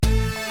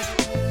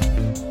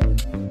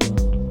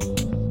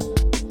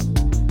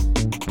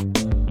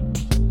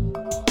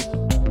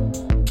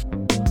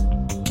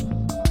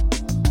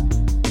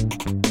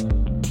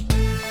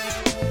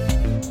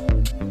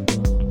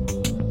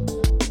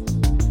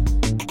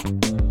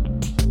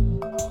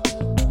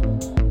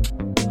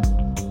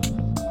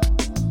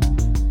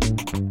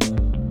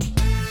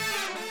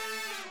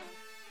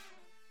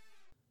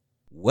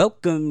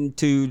Welcome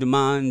to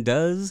Demond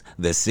Does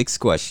the Six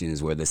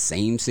Questions, where the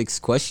same six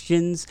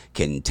questions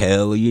can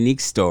tell a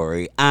unique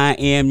story. I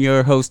am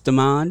your host,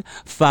 Demond,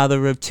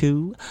 father of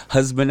two,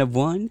 husband of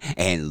one,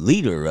 and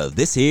leader of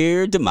this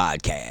here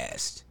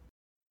Demodcast.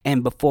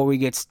 And before we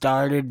get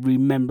started,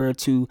 remember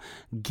to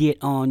get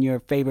on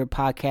your favorite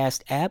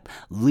podcast app,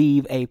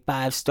 leave a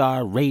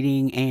 5-star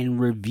rating and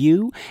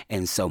review,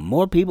 and so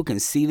more people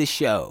can see the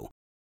show.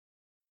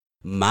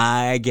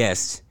 My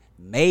guest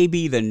may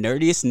be the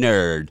nerdiest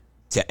nerd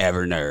to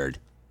ever nerd.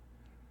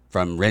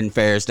 From Ren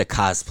Fairs to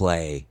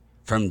cosplay,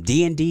 from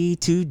D&D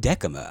to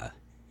Decima,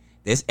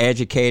 this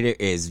educator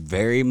is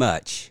very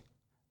much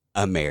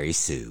a Mary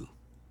Sue.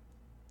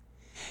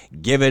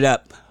 Give it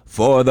up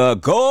for the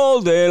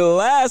Golden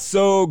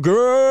Lasso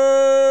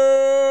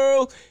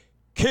girl,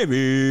 Kimmy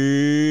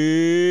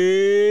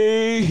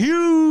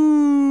Hughes.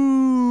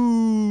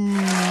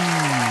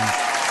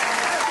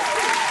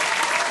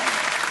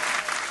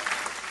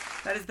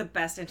 That is the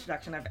best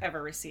introduction I've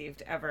ever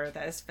received, ever.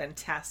 That is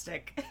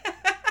fantastic.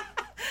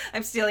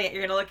 I'm stealing it.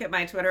 You're going to look at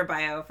my Twitter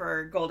bio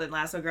for Golden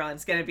Lasso Girl, and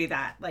it's going to be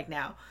that, like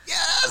now.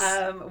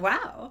 Yes!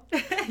 Wow.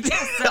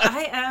 Yes, so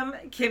I am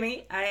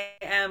Kimmy. I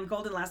am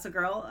Golden Lasso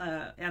Girl.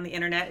 On the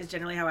internet is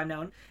generally how I'm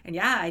known. And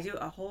yeah, I do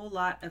a whole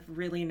lot of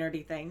really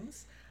nerdy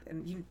things.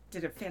 And you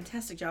did a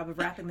fantastic job of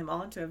wrapping them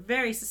all into a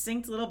very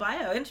succinct little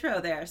bio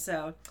intro there.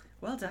 So,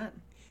 well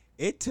done.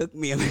 It took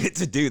me a minute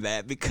to do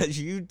that because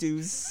you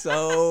do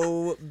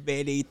so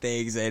many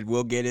things, and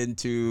we'll get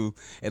into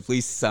at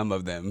least some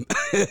of them.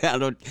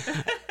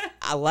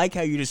 I like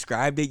how you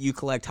described it. You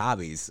collect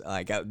hobbies.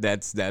 Like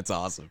that's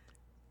awesome.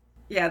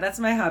 Yeah, that's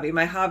my hobby.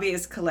 My hobby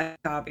is collect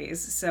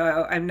hobbies.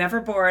 So I'm never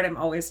bored. I'm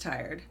always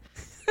tired.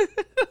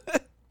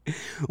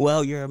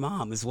 Well, you're a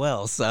mom as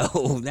well, so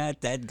that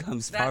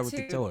comes par with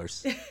the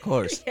course. Of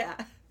course. Yeah.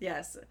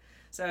 Yes.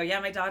 So yeah,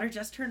 my daughter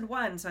just turned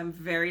 1, so I'm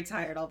very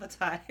tired all the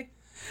time.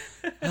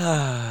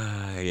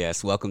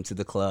 Yes, welcome to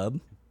the club.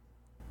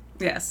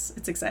 Yes,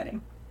 it's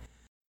exciting.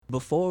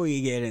 Before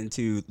we get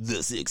into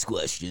the 6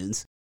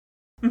 questions,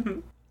 Mm-hmm.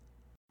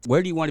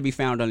 Where do you want to be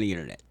found on the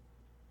internet?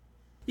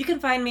 You can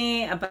find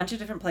me a bunch of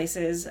different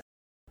places.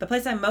 The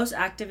place I'm most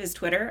active is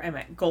Twitter. I'm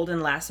at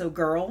Golden Lasso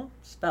Girl,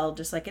 spelled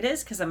just like it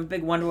is, because I'm a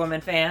big Wonder Woman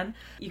fan.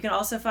 You can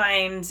also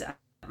find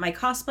my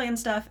cosplay and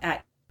stuff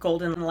at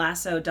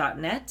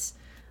goldenlasso.net.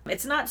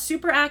 It's not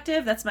super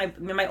active. That's my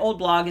old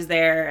blog is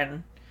there,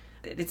 and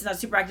it's not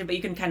super active, but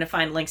you can kind of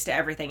find links to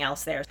everything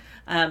else there.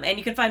 And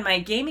you can find my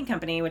gaming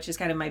company, which is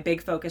kind of my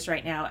big focus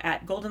right now,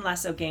 at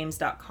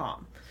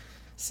goldenlassogames.com.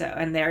 So,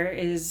 and there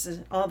is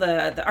all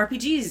the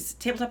RPGs,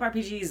 tabletop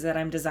RPGs that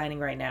I'm designing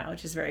right now,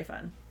 which is very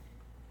fun.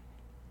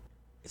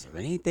 Is there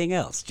anything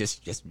else?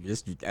 Just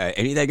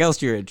anything else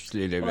you're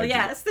interested in? Well,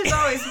 yes, there's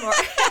always more.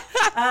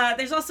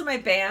 There's also my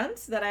band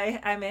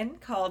that I'm in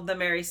called the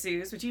Mary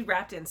Sues, which you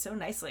wrapped in so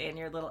nicely in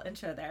your little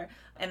intro there.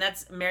 And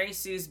that's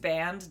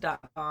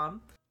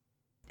marysuesband.com.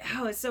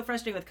 Oh, it's so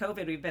frustrating with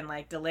COVID. We've been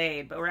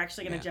delayed, but we're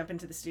actually going to jump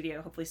into the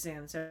studio hopefully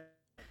soon. So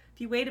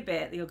if you wait a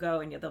bit, you'll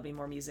go and there'll be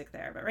more music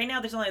there. But right now,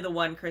 there's only the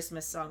one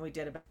Christmas song we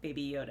did about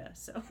Baby Yoda.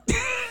 So.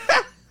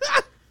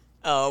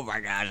 Oh my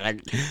gosh!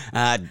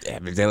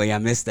 Evidently I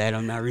missed that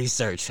on my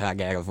research. I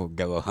gotta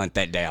go hunt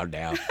that down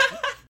now.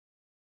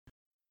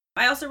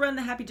 I also run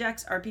the Happy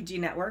Jacks RPG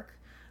Network.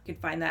 You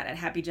can find that at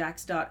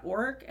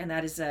happyjacks.org, and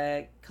that is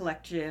a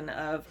collection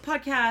of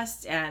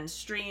podcasts and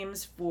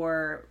streams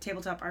for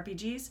tabletop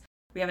RPGs.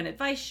 We have an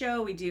advice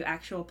show. We do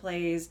actual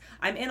plays.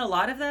 I'm in a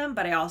lot of them,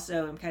 but I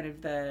also am kind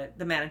of the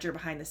manager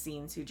behind the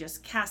scenes who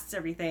just casts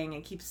everything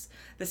and keeps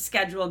the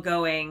schedule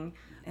going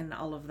and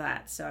all of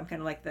that. So I'm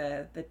kind of like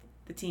the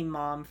team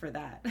mom for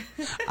that.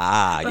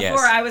 Yes.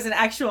 Before I was an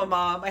actual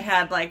mom, I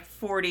had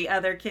 40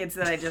 other kids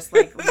that I just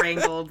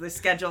wrangled the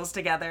schedules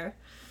together.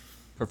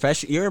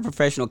 You're a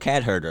professional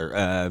cat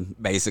herder,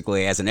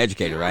 basically, as an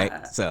educator,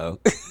 right? So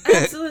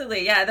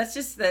Absolutely, yeah. That's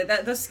just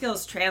those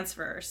skills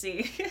transfer.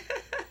 See,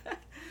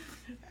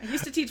 I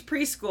used to teach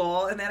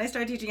preschool, and then I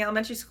started teaching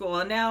elementary school,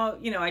 and now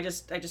I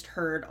just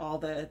herd all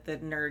the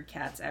nerd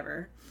cats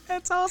ever.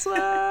 That's awesome.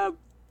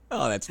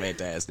 Oh, that's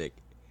fantastic.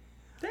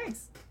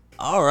 Thanks.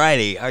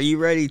 Alrighty, are you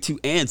ready to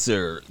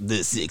answer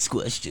the 6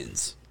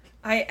 questions?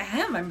 I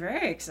am. I'm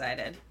very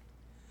excited.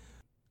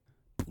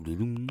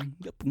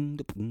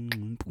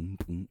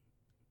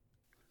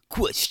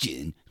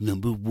 Question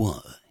number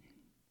 1.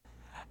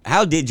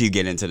 How did you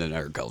get into the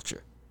nerd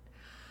culture?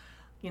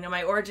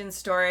 My origin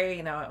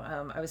story,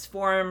 I was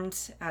formed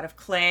out of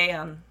clay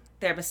on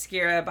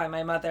Themyscira by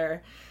my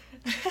mother.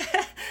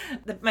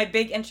 My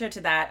big intro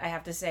to that, I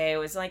have to say,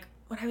 was when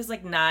I was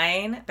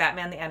 9,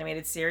 Batman the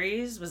Animated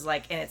Series was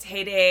in its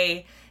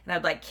heyday,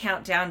 and I'd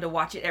count down to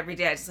watch it every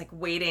day. I was just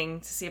waiting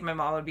to see if my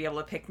mom would be able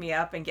to pick me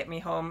up and get me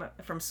home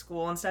from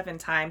school and stuff in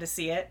time to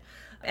see it.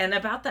 And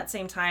about that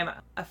same time,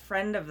 a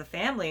friend of the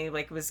family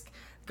was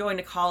going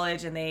to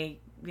college, and they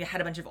had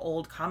a bunch of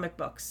old comic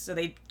books. So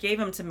they gave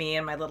them to me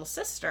and my little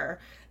sister.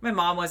 My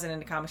mom wasn't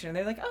into comics, and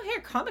they're like, oh,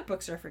 here, comic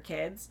books are for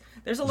kids.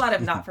 There's a lot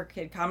of not for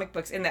kid comic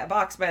books in that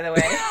box, by the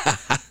way.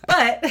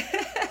 But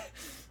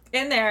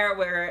In there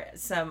were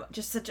some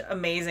just such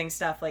amazing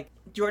stuff, like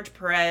George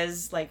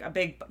Perez, like a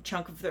big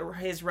chunk of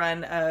his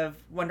run of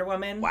Wonder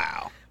Woman.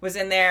 Wow. Was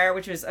in there,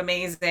 which was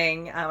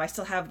amazing. I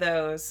still have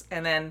those.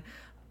 And then,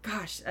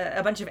 gosh,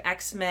 a bunch of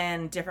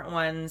X-Men, different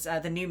ones.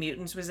 The New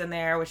Mutants was in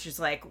there, which is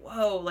like,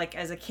 whoa, like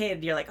as a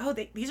kid, you're like, oh,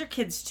 these are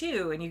kids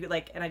too. And you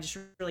like, and I just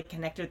really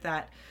connected with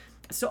that.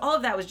 So all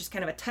of that was just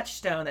kind of a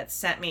touchstone that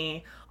sent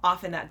me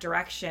off in that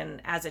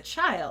direction as a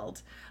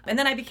child. And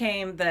then I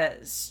became the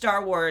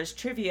Star Wars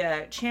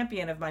trivia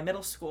champion of my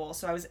middle school.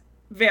 So I was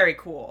very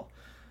cool.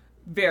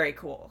 Very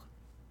cool.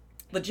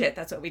 Legit,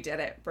 that's what we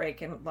did at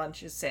break and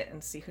lunch, is sit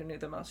and see who knew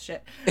the most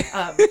shit.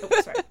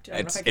 Sorry.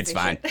 It's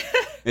fine.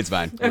 It's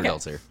fine. We're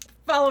adults here.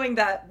 Following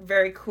that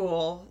very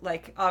cool,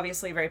 like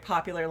obviously very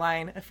popular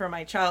line from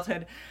my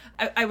childhood,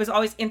 I was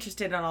always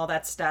interested in all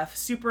that stuff.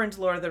 Super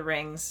into Lord of the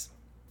Rings.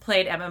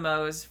 Played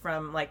MMOs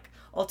from like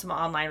Ultima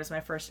Online was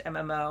my first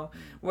MMO,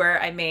 where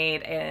I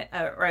made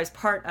or I was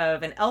part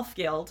of an elf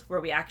guild where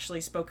we actually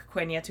spoke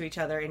Quenya to each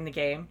other in the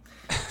game.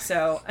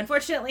 So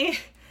unfortunately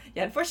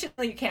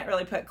you can't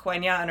really put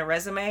Quenya on a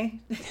resume.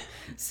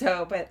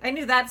 So, but I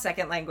knew that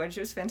second language.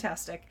 It was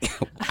fantastic.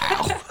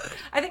 Wow.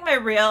 I think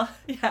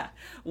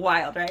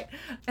wild, right?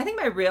 I think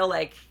my real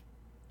like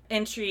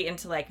entry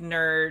into like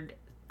nerd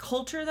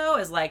culture though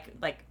is like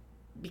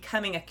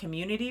becoming a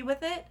community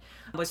with it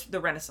was the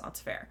Renaissance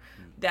Fair.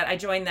 That I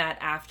joined that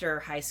after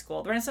high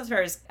school. The Renaissance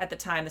Fair is, at the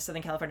time, the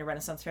Southern California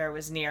Renaissance Fair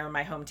was near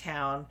my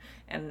hometown,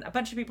 and a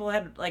bunch of people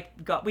had like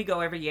we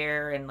go every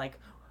year, and like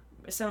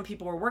some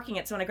people were working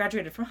it. So when I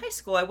graduated from high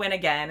school, I went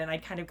again, and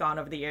I'd kind of gone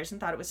over the years and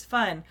thought it was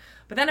fun.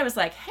 But then I was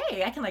like,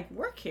 hey, I can like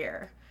work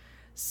here.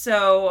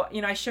 So,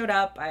 I showed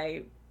up,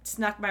 I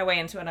snuck my way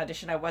into an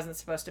audition I wasn't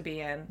supposed to be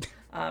in.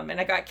 And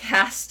I got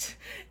cast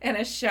in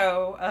a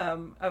show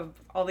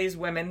of all these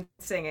women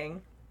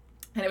singing.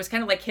 And it was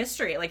kind of like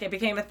history. Like it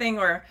became a thing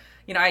where,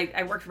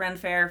 I worked Ren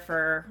Fair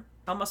for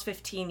almost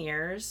 15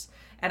 years.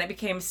 And it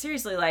became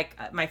seriously like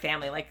my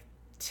family. Like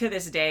to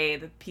this day,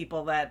 the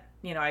people that,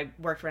 I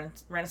worked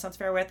Renaissance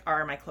Fair with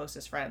are my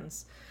closest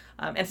friends.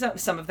 And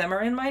some of them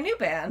are in my new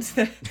band,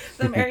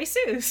 the Mary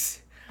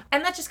Sue's.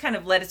 And that just kind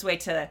of led its way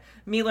to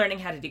me learning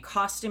how to do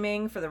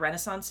costuming for the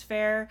Renaissance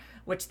Fair,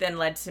 which then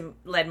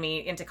led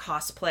me into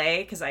cosplay,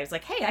 because I was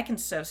like, hey,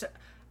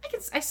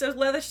 I sew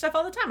leather stuff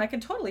all the time. I can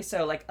totally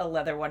sew like a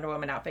leather Wonder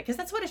Woman outfit, because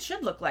that's what it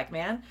should look like,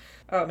 man.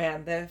 Oh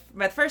man, the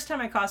first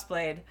time I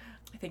cosplayed,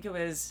 I think it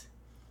was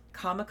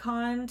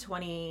Comic-Con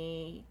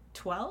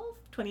 2012,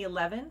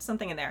 2011,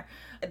 something in there.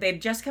 They'd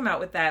just come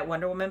out with that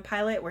Wonder Woman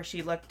pilot where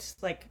she looked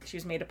like she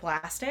was made of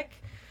plastic,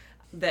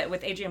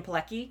 with Adrienne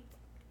Palicki.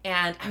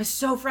 And I was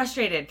so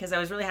frustrated because I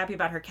was really happy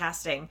about her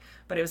casting,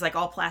 but it was like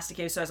all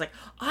plasticky. So I was like,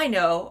 I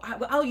know,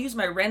 I'll use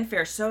my Ren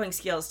Fair sewing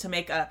skills to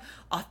make a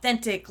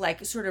authentic,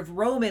 like sort of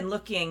Roman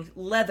looking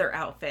leather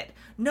outfit.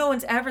 No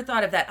one's ever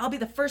thought of that. I'll be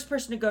the first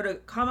person to go to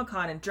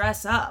Comic-Con and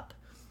dress up.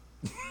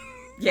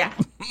 Yeah.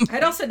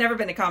 I'd also never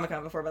been to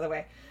Comic-Con before, by the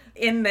way.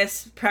 In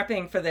this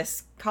prepping for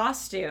this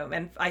costume,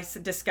 and I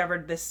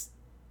discovered this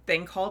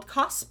thing called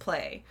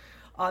cosplay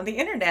on the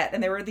internet,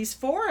 and there were these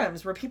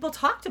forums where people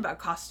talked about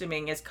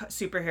costuming as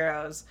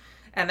superheroes,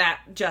 and that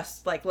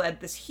just like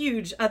led this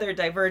huge other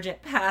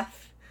divergent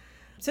path.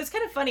 So it's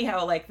kind of funny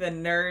how like the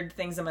nerd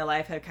things in my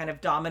life have kind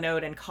of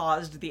dominoed and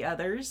caused the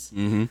others.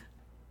 Mm-hmm.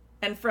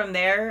 And from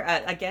there,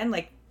 again,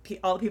 like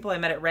all the people I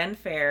met at Ren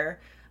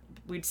Fair,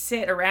 we'd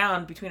sit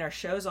around between our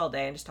shows all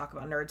day and just talk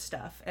about nerd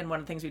stuff. And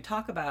one of the things we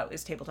talk about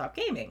is tabletop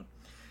gaming.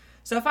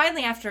 So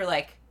finally, after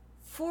like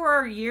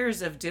 4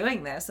 years of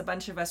doing this, a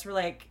bunch of us were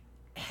like,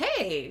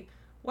 hey,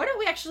 why don't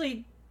we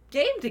actually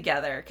game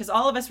together? Because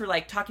all of us were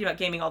like talking about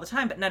gaming all the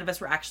time, but none of us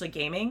were actually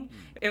gaming.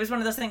 It was one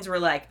of those things where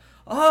like,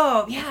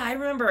 oh yeah, I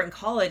remember in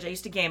college I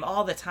used to game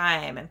all the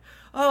time, and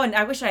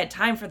I wish I had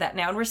time for that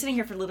now. And we're sitting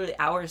here for literally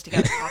hours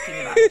together talking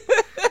about it.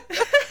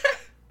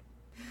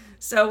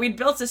 So we'd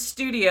built a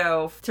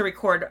studio to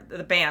record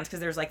the bands, because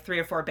there's like 3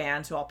 or 4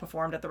 bands who all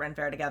performed at the Ren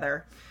Fair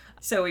together.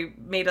 So we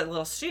made a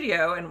little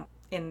studio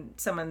in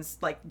someone's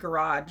like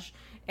garage.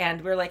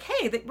 And we're like,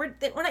 hey, we're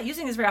not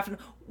using this very often.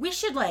 We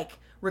should like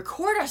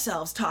record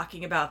ourselves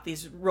talking about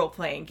these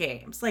role-playing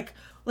games. Like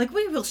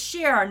we will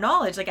share our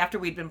knowledge like after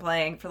we'd been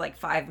playing for like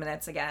 5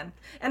 minutes again.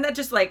 And that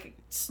just like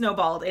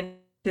snowballed into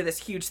this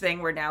huge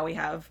thing where now we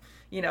have,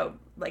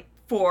 like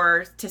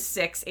 4 to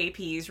 6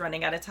 APs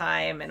running at a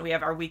time. And we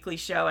have our weekly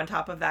show on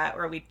top of that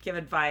where we give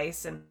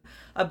advice. And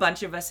a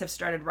bunch of us have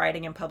started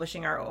writing and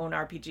publishing our own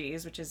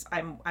RPGs, which is,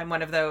 I'm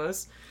one of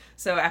those.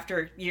 So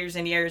after years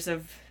and years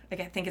of, like,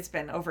 I think it's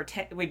been over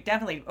 10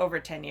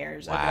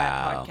 years of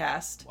that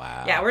podcast.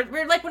 Wow. Yeah,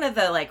 we're like one of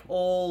the like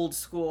old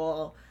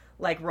school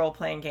like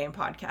role-playing game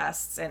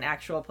podcasts and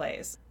actual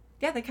plays.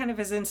 Yeah, that kind of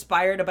has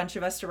inspired a bunch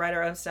of us to write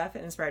our own stuff.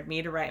 It inspired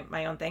me to write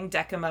my own thing,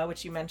 Decima,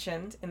 which you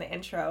mentioned in the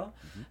intro,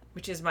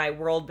 which is my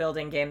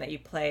world-building game that you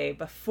play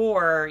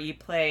before you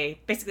play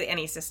basically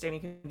any system.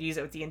 You can use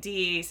it with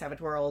D&D, Savage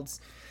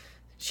Worlds,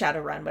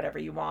 Shadowrun, whatever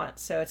you want.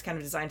 So it's kind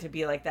of designed to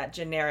be like that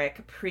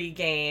generic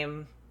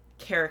pre-game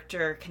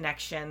character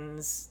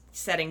connections,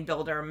 setting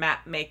builder,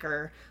 map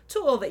maker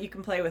tool that you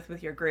can play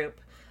with your group.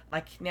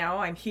 Like now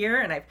I'm here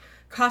and I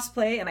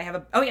cosplay and I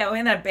have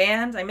in a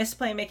band. I miss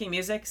making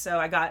music, so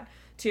I got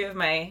two of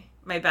my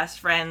best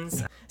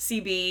friends,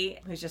 CB,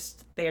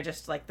 they are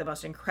just like the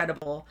most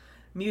incredible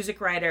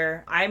music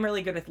writer. I'm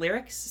really good with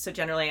lyrics, so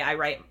generally I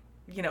write,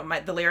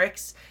 the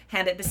lyrics,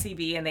 hand it to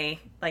CB, and they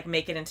like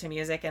make it into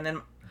music. And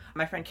then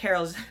my friend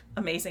Carol's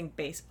amazing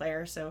bass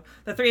player. So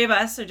the three of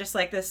us are just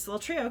like this little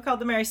trio called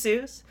the Mary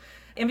Sues.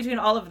 In between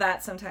all of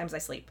that, sometimes I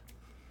sleep.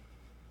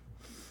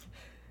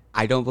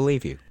 I don't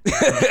believe you.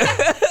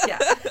 Yeah,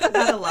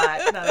 not a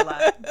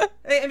lot.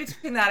 In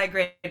between that, I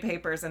grade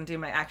papers and do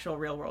my actual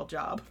real world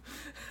job.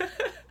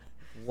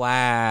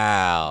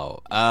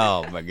 Wow.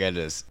 Oh my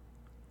goodness.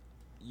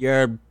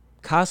 Your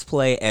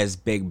cosplay as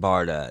Big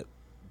Barda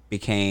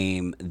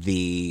became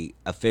the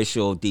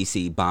official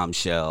DC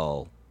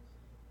Bombshell,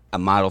 a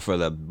model for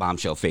the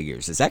Bombshell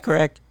figures. Is that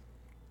correct?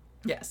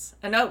 Yes.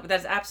 No,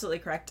 that's absolutely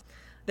correct.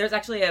 There's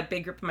actually a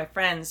big group of my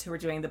friends who were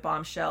doing the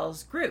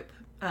Bombshells group.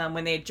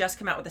 When they had just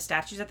come out with the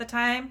statues at the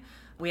time,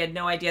 we had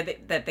no idea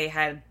that they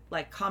had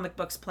like comic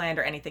books planned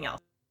or anything else.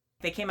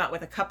 They came out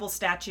with a couple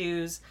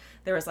statues.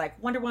 There was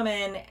like Wonder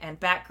Woman and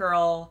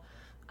Batgirl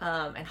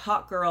and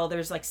Hawkgirl.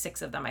 There's like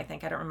 6 of them, I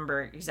think. I don't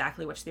remember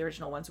exactly which the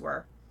original ones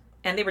were.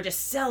 And they were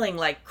just selling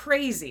like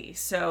crazy.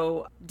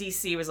 So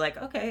DC was like,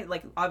 okay,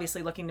 like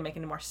obviously looking to make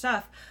into more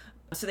stuff.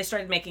 So they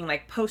started making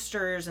like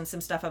posters and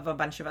some stuff of a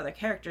bunch of other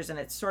characters, and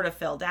it sort of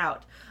filled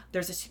out.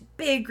 There's this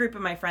big group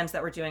of my friends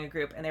that were doing a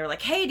group, and they were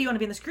like, hey, do you want to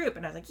be in this group?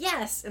 And I was like,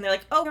 yes. And they're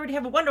like, oh, we already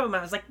have a Wonder Woman.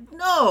 I was like,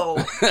 no.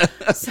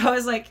 So I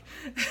was like,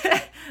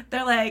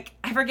 they're like,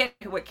 I forget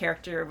what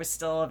character was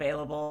still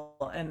available.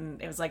 And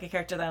it was like a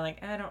character that I'm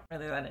like, I don't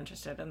really that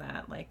interested in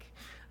that. Like,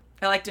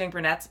 I like doing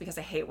brunettes because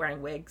I hate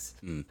wearing wigs.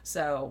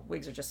 So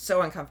wigs are just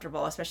so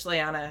uncomfortable, especially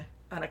on a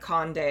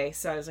con day.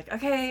 So I was like,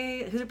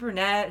 okay, who's a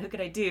brunette? Who could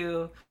I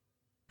do?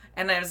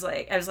 And I was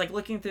like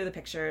looking through the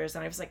pictures,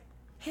 and I was like,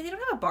 hey, they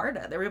don't have a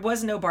Barda. There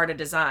was no Barda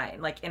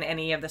design, like in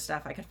any of the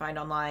stuff I could find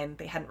online.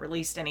 They hadn't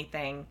released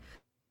anything.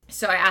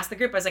 So I asked the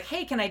group, I was like,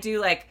 hey, can I do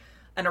like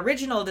an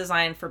original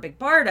design for Big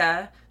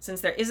Barda,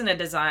 since there isn't a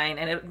design,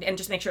 and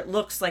just make sure it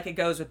looks like it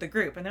goes with the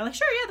group? And they're like,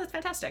 sure, yeah, that's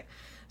fantastic.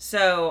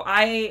 So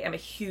I am a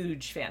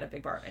huge fan of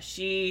Big Barda.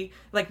 She,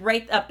 like,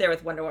 right up there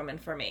with Wonder Woman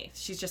for me.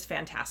 She's just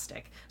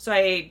fantastic. So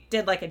I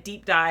did like a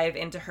deep dive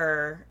into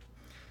her,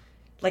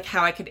 like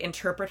how I could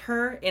interpret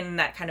her in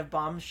that kind of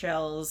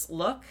Bombshells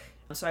look.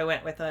 So I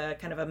went with a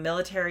kind of a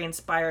military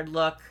inspired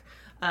look.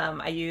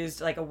 I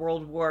used like a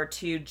World War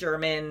II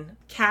German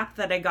cap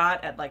that I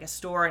got at like a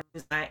store,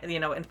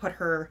 and put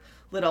her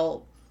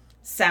little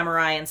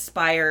samurai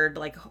inspired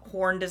like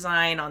horn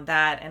design on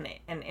that,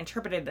 and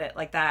interpreted it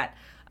like that.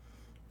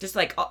 Just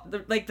like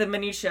the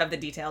minutia of the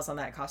details on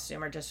that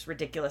costume are just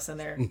ridiculous in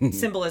their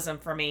symbolism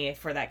for me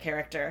for that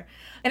character.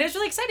 And it was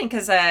really exciting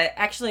because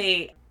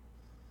actually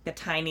a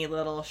tiny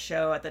little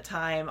show at the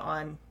time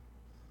on,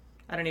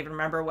 I don't even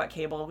remember what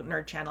cable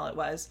nerd channel it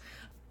was,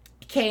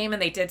 came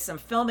and they did some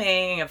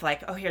filming of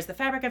like, oh, here's the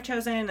fabric I've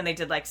chosen, and they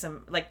did like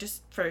some, like,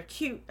 just for a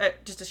cute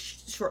just a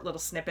short little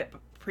snippet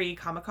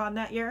pre-Comic-Con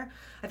that year.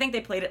 I think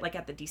they played it like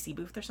at the DC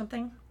booth or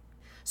something.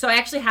 So I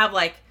actually have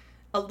like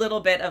a little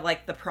bit of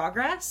like the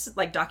progress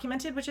like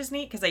documented, which is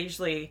neat because I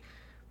usually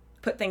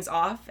put things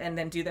off and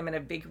then do them in a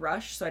big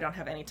rush, so I don't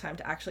have any time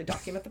to actually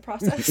document the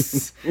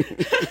process.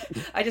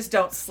 I just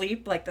don't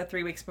sleep like the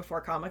 3 weeks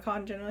before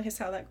Comic-Con generally is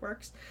how that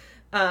works.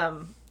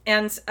 So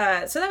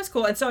that was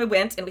cool. And so I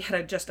went, and we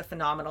had just a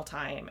phenomenal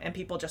time, and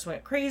people just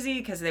went crazy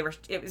because it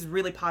was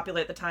really popular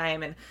at the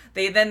time. And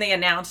they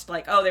announced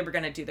like, oh, they were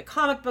going to do the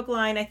comic book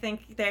line, I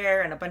think,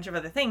 there, and a bunch of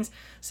other things.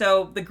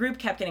 So the group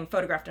kept getting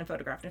photographed and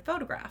photographed and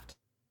photographed.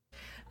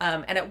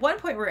 And at one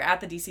point we were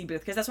at the DC booth,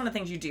 because that's one of the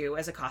things you do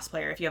as a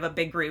cosplayer. If you have a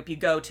big group, you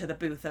go to the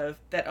booth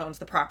that owns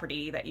the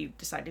property that you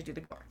decide to do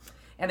the tour.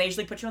 And they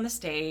usually put you on the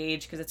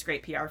stage because it's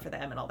great PR for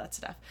them and all that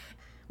stuff.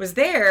 Was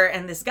there,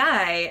 and this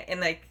guy in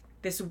like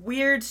this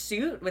weird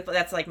suit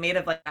that's like made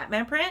of like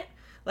Batman print,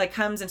 like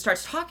comes and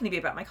starts talking to me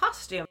about my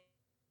costume,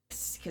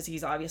 because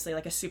he's obviously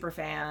like a super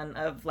fan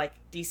of like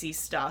DC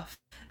stuff.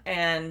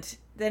 And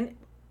then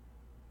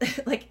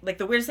like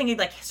the weirdest thing, he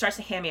like starts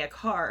to hand me a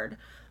card,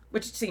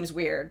 which seems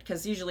weird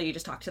because usually you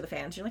just talk to the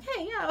fans. You're like,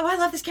 hey, yeah, oh, I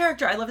love this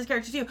character. I love this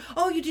character too.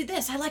 Oh, you did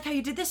this. I like how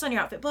you did this on your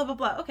outfit. Blah, blah,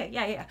 blah. Okay,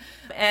 yeah.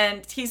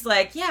 And he's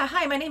like, yeah,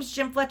 hi, my name's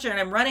Jim Fletcher, and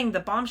I'm running the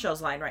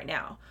Bombshells line right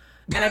now.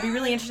 And I'd be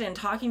really interested in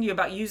talking to you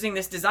about using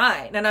this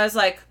design. And I was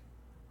like,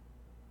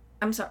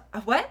 I'm sorry,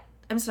 what?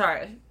 I'm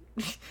sorry.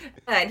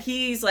 And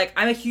he's like,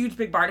 I'm a huge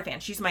Big Barda fan.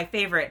 She's my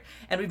favorite.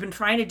 And we've been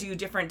trying to do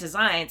different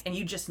designs, and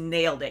you just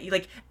nailed it.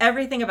 Like,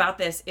 everything about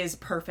this is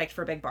perfect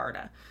for Big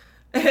Barda.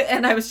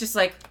 And I was just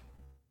like,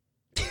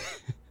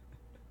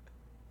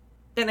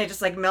 and it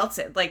just like melts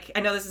it. Like,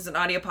 I know this is an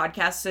audio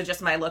podcast, so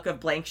just my look of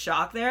blank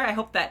shock there. I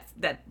hope that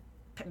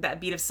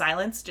beat of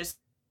silence just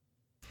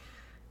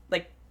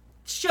like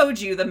showed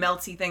you the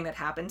melty thing that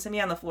happened to me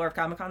on the floor of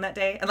Comic-Con that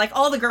day. And like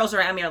all the girls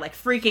around me are like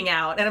freaking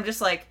out, and I'm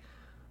just like,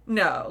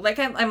 No, like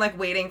I'm like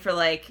waiting for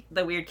like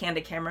the weird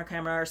candid camera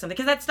or something,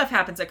 because that stuff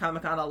happens at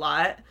Comic-Con a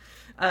lot.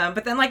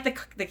 But then like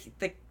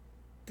the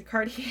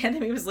card he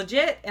handed me was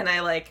legit, and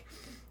I like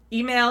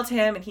emailed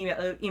him, and he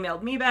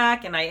emailed me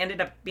back, and I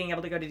ended up being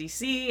able to go to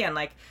DC and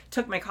like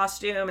took my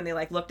costume, and they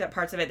like looked at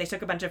parts of it. They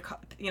took a bunch of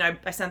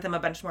I sent them a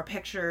bunch more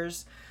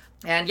pictures,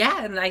 and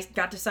yeah, and I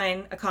got to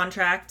sign a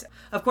contract.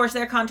 Of course,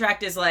 their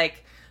contract is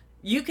like,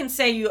 you can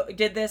say you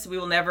did this, we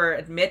will never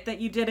admit that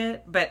you did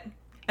it, but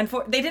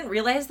they didn't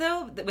realize,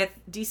 though, that with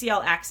DC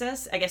All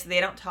Access, I guess they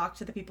don't talk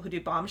to the people who do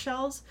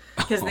Bombshells,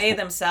 because they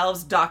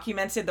themselves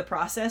documented the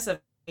process of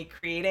me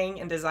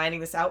creating and designing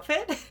this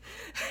outfit.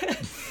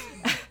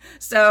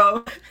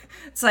 So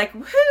it's like,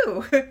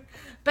 woohoo,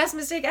 best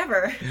mistake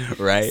ever.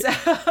 Right.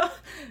 So,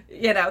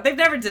 they've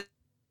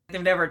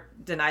never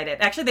denied it.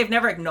 Actually, they've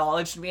never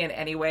acknowledged me in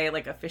any way,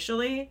 like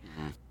officially.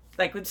 Mm-hmm.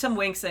 Like with some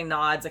winks and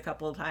nods a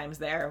couple of times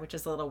there, which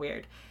is a little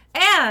weird.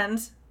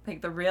 And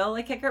like the real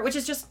like kicker, which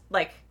is just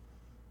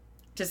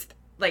this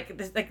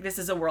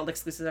is a world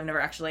exclusive. I've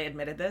never actually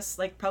admitted this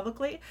like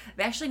publicly.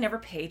 They actually never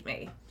paid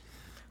me.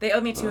 They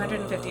owed me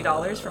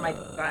 $250 for my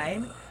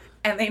design,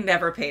 and they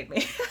never paid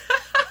me.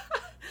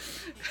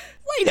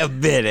 Wait a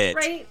minute.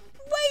 Right?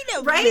 Wait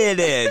a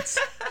minute.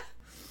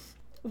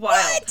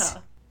 Wild, huh?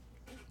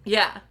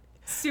 Yeah.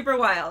 Super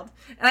wild.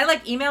 And I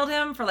like emailed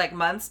him for like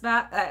months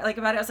back, like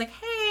about it. I was like,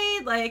 hey,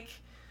 like,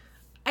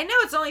 I know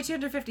it's only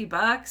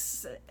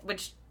 $250,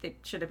 which it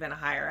should have been a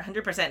higher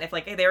 100%. If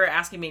like they were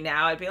asking me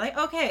now, I'd be like,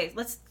 okay,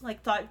 let's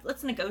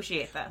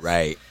negotiate this.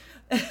 Right.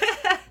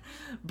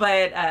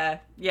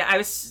 But yeah, I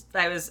was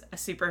a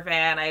super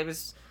fan. I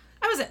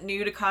wasn't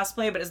new to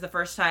cosplay, but it was the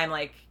first time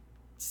like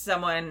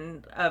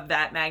someone of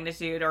that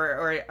magnitude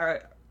or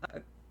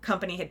a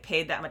company had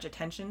paid that much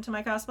attention to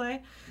my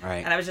cosplay.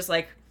 Right. And I was just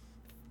like,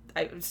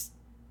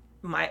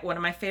 one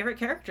of my favorite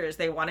characters.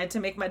 They wanted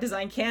to make my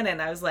design canon.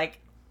 I was like,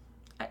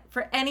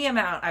 for any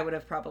amount, I would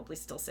have probably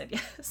still said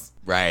yes.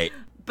 Right.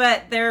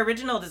 But their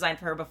original design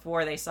for her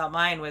before they saw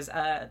mine was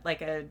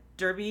like a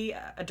derby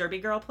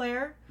girl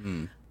player.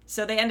 Mm.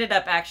 So they ended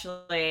up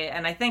actually,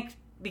 and I think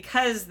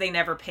because they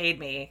never paid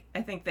me,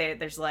 I think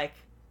there's like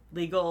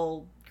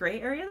legal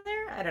gray area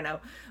there. I don't know.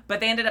 But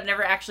they ended up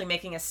never actually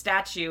making a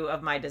statue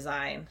of my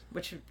design,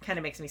 which kind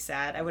of makes me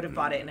sad. I would have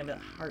bought it in a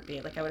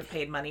heartbeat. Like I would have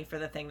paid money for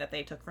the thing that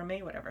they took from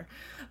me, whatever.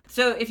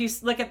 So if you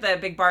look at the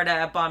Big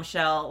Barda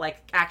bombshell, like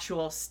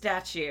actual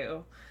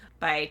statue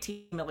by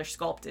T. Miller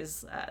Sculpt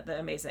is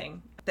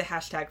the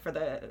hashtag for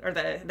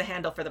the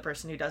handle for the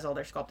person who does all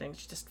their sculpting.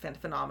 It's just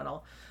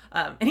phenomenal.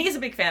 And he's a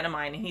big fan of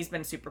mine, and he's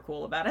been super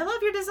cool about it. I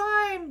love your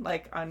design,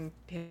 like on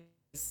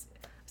his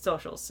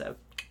socials. So,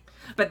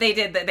 but they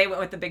went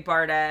with the Big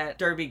Barda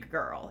Derby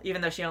Girl,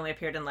 even though she only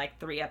appeared in like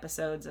 3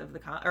 episodes of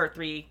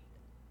three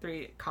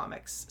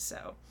comics.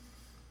 So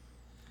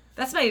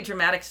that's my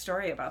dramatic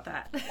story about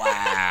that.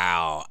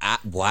 Wow.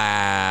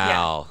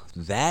 Wow.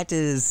 Yeah. That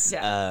is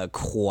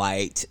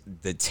quite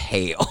the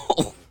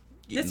tale.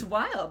 It's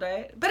wild,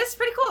 right? But it's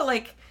pretty cool.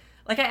 Like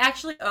I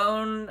actually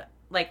own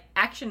like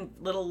action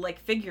little like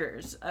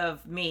figures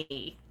of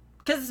me,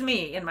 because it's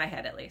me in my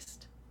head at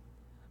least.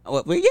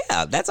 Well,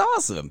 yeah, that's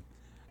awesome.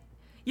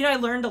 I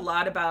learned a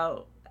lot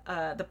about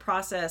the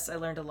process. I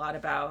learned a lot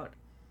about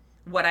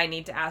what I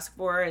need to ask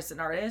for as an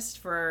artist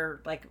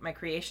for like my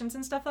creations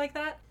and stuff like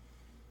that.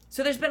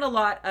 So there's been a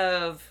lot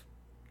of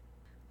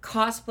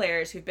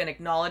cosplayers who've been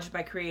acknowledged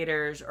by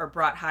creators or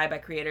brought high by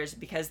creators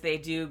because they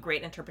do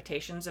great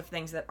interpretations of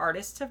things that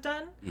artists have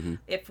done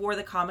for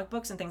the comic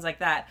books and things like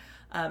that.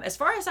 As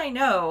far as I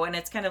know, and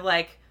it's kind of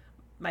like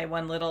my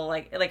one little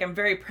like I'm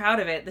very proud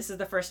of it. This is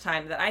the first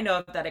time that I know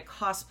of that a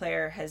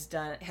cosplayer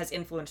has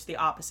influenced the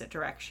opposite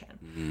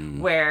direction,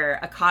 where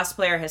a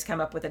cosplayer has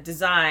come up with a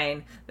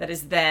design that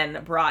is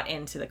then brought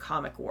into the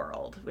comic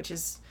world, which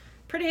is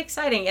pretty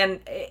exciting.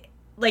 And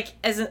like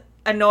as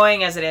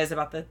annoying as it is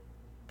about the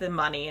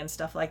money and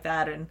stuff like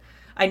that, and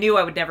I knew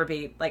I would never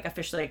be like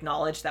officially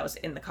acknowledged. That was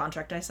in the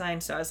contract I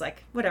signed, so I was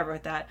like whatever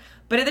with that.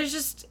 But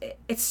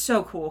it's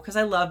so cool because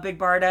I love Big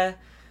Barda,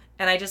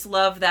 and I just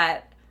love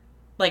that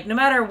like no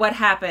matter what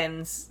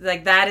happens,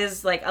 like that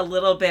is like a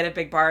little bit of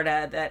Big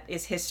Barda that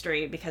is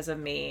history because of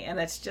me, and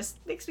it's just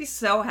makes me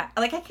so happy.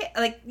 Like I can't,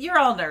 like you're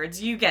all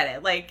nerds, you get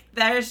it. Like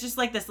there's just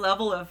like this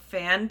level of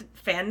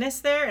fanness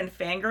there and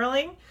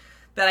fangirling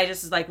that I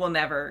just like will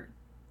never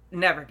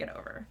get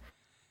over.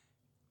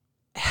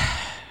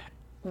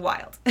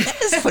 Wild.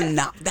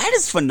 That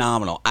is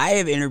phenomenal. I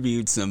have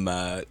interviewed some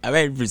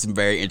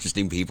very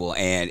interesting people,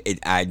 and it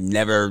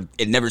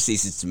never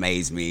ceases to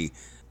amaze me.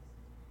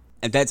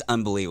 And that's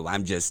unbelievable.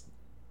 I'm just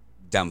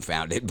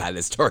dumbfounded by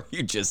the story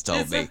you just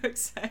told me.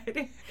 It's so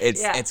exciting.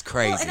 It's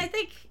crazy. Well,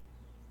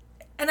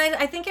 and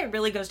I think it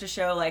really goes to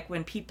show like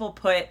when people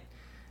put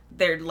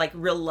their like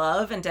real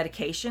love and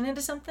dedication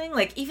into something,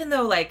 like even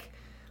though like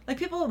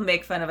people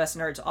make fun of us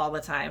nerds all the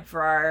time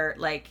for our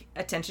like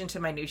attention to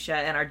minutia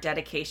and our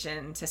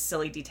dedication to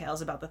silly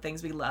details about the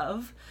things we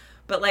love.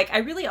 But like I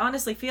really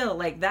honestly feel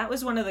like that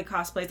was one of the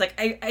cosplays. Like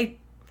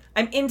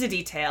I'm into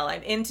detail.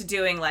 I'm into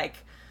doing like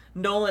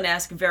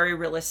Nolan-esque, very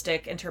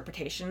realistic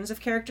interpretations of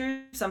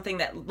characters. Something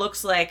that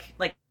looks like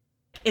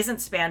isn't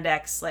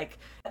spandex. Like,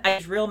 I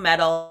use real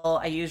metal,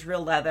 I use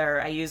real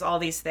leather, I use all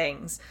these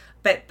things.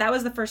 But that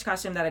was the first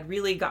costume that I'd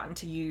really gotten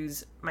to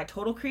use my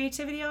total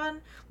creativity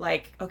on.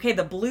 Like, okay,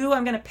 the blue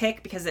I'm going to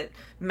pick because it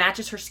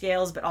matches her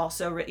scales, but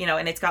also,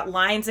 and it's got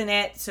lines in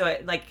it. So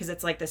it, like, because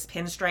it's like this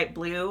pinstripe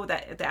blue,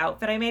 that the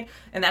outfit I made,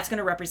 and that's going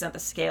to represent the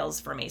scales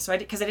for me. So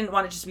because I didn't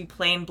want it just to be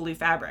plain blue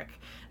fabric.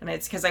 And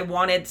it's because I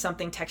wanted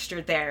something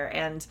textured there.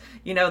 And,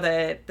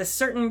 the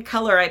certain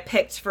color I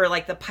picked for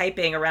like the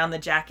piping around the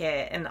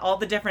jacket and all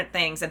the different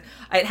things. And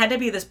it had to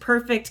be this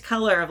perfect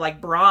color of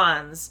like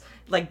bronze,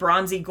 like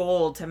bronzy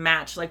gold to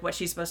match like what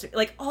she's supposed to be.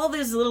 Like all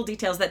these little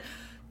details that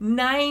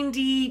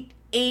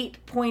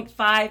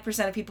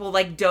 98.5% of people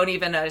like don't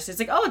even notice. It's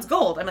like, oh, it's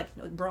gold. I'm like,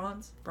 no,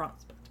 bronze.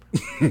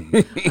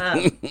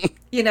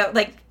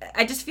 Like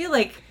I just feel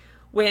like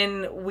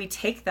when we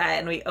take that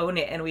and we own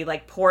it and we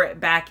like pour it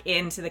back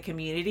into the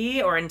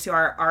community or into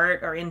our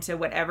art or into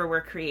whatever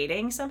we're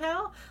creating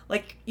somehow,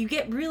 like you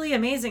get really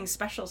amazing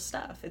special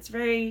stuff. It's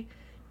very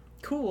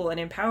cool and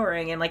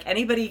empowering, and like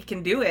anybody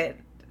can do it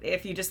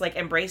if you just like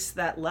embrace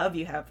that love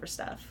you have for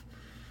stuff.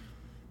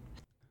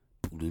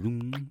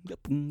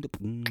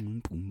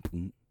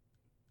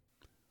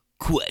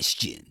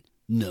 Question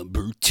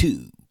number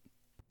 2.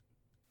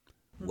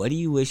 What do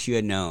you wish you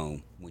had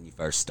known when you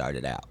first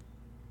started out?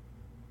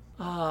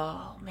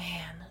 Oh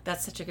man,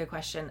 that's such a good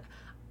question.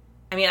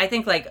 I mean, I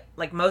think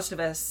like most of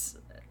us,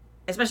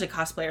 especially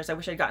cosplayers, I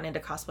wish I'd gotten into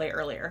cosplay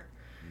earlier.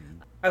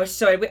 I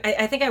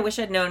think I wish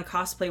I'd known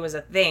cosplay was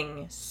a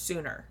thing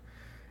sooner.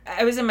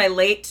 I was in my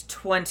late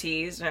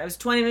 20s, and I was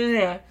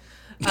 20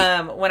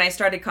 when I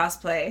started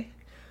cosplay,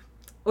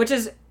 which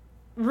is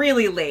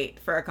really late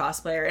for a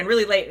cosplayer, and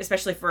really late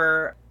especially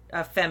for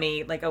a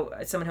femi, like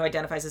someone who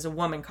identifies as a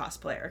woman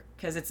cosplayer,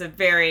 because it's a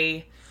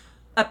very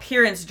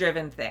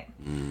appearance-driven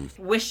thing.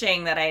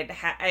 Wishing that I'd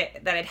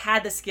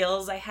had the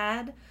skills I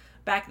had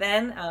back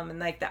then, and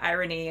like the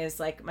irony is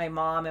like my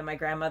mom and my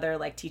grandmother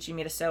like teaching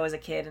me to sew as a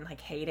kid and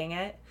like hating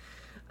it,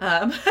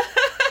 and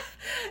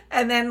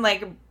then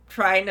like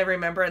trying to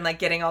remember and like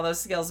getting all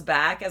those skills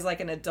back as like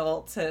an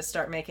adult to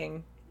start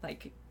making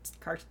like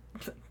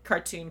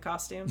cartoon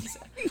costumes.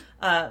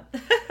 And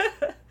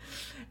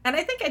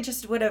I think I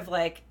just would have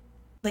like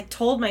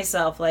told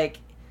myself like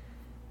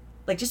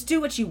just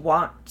do what you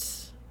want.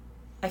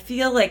 I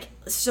feel like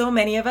so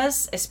many of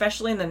us,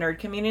 especially in the nerd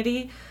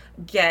community,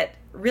 get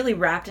really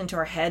wrapped into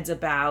our heads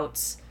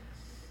about,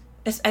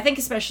 I think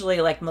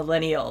especially like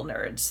millennial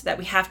nerds, that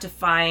we have to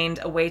find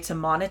a way to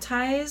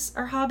monetize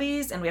our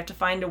hobbies, and we have to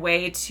find a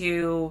way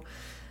to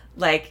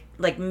like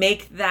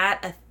make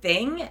that a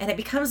thing, and it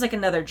becomes like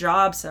another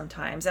job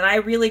sometimes. And I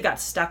really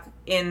got stuck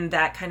in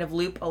that kind of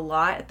loop a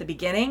lot at the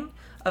beginning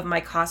of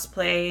my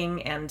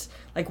cosplaying, and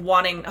like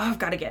wanting, I've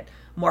got to get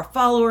more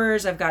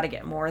followers, I've got to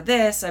get more of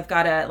this, I've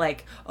got to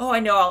like, I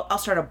know I'll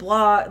start a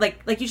blog,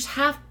 like you just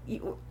have,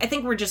 I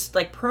think we're just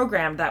like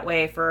programmed that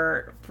way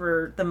for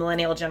the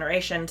millennial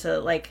generation to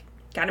like,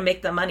 got to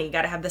make the money,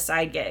 got to have the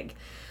side gig.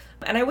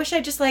 And I wish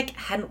I just like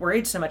hadn't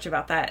worried so much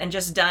about that and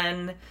just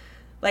done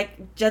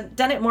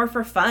it more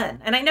for fun.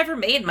 And I never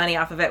made money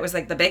off of it, was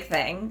like the big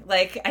thing.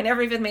 Like I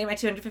never even made my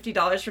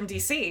 $250 from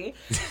DC.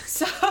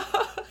 So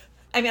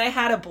I mean, I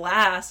had a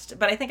blast,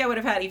 but I think I would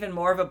have had even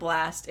more of a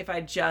blast if I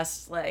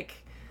just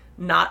like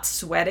not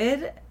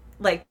sweated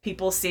like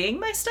people seeing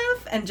my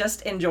stuff and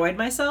just enjoyed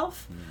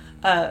myself.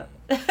 And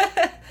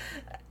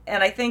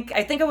I think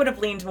I would have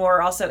leaned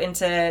more also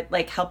into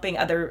like helping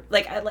other,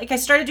 like I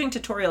started doing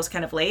tutorials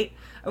kind of late.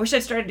 I wish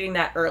I'd started doing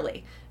that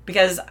early,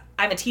 because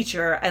I'm a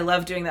teacher. I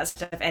love doing that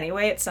stuff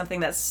anyway. It's something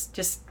that's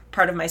just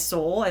part of my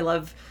soul. I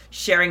love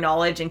sharing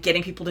knowledge and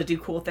getting people to do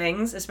cool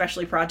things,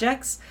 especially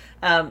projects.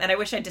 And I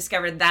wish I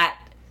discovered that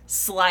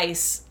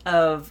slice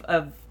of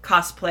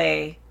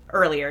cosplay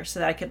earlier, so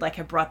that I could like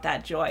have brought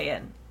that joy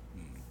in.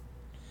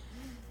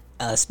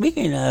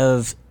 Speaking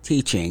of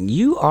teaching,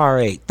 you are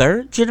a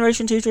third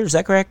generation teacher, is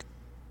that correct?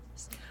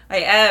 I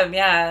am,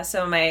 yeah.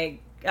 So my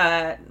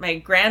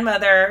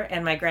grandmother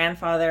and my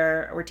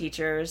grandfather were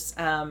teachers,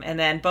 and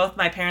then both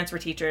my parents were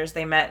teachers.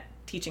 They met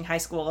teaching high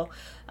school,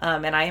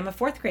 and I am a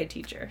 4th grade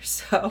teacher.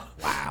 So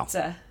wow,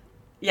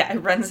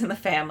 it runs in the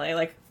family,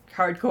 like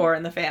hardcore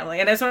in the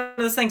family. And it's one of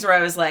those things where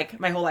I was like,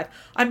 my whole life,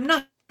 I'm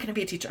not going to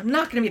be a teacher. I'm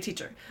not going to be a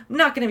teacher. I'm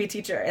not going to be a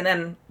teacher. And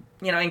then,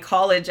 in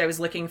college, I was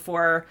looking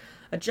for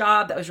a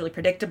job that was really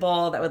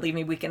predictable, that would leave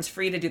me weekends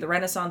free to do the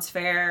Renaissance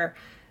Fair.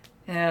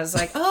 And I was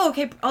like, oh,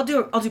 okay, I'll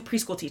do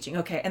preschool teaching.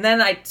 Okay. And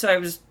then I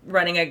was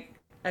running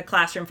a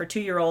classroom for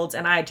 2-year-olds,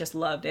 and I just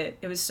loved it.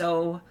 It was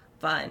so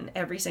fun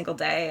every single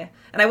day.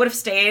 And I would have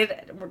stayed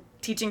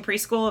teaching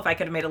preschool if I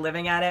could have made a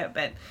living at it,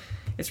 but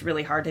it's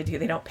really hard to do.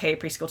 They don't pay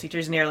preschool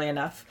teachers nearly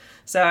enough.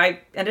 So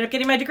I ended up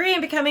getting my degree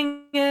and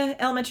becoming an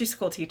elementary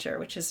school teacher,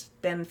 which has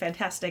been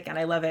fantastic, and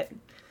I love it.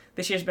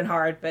 This year's been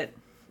hard, but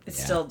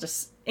it's still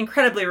just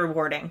incredibly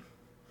rewarding.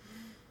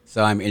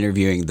 So I'm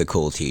interviewing the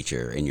cool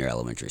teacher in your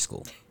elementary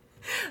school.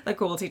 The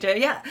cool teacher.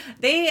 Yeah.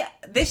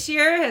 This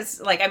year is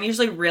like, I'm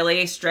usually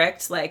really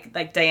strict,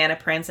 like Diana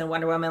Prince and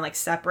Wonder Woman, like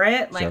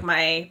separate, like Sure.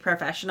 my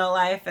professional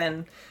life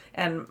and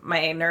my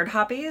nerd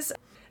hobbies.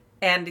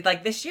 And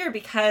like this year,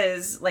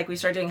 because like we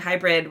started doing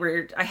hybrid,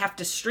 where I have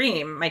to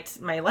stream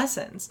my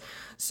lessons.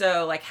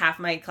 So like half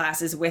my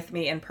class is with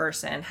me in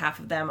person, half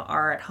of them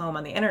are at home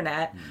on the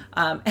internet.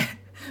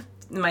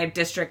 My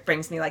district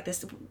brings me like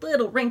this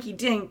little rinky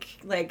dink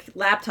like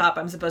laptop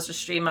I'm supposed to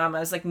stream on. I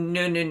was like,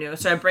 no.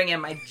 So I bring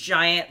in my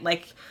giant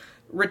like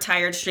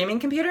retired streaming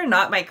computer,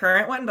 not my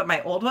current one, but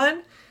my old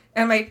one.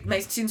 And my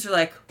students are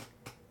like,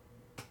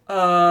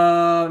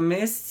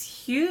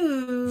 Miss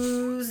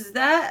Hughes,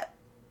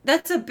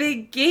 that's a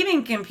big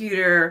gaming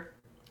computer.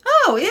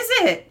 Oh, is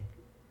it?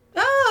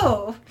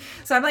 Oh.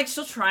 So I'm like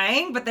still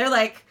trying, but they're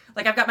like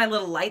I've got my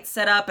little light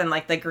set up and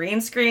like the green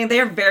screen.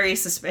 They're very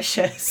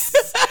suspicious.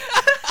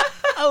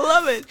 I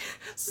love it.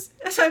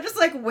 So I'm just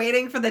like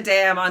waiting for the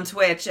day I'm on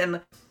Twitch and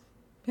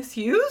Miss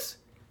Hughes?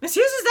 Miss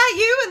Hughes, is that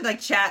you? And like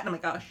chat and I'm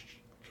like, oh,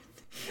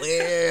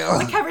 Well,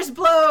 the cover's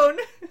blown.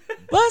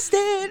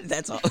 busted.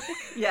 That's all.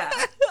 Yeah.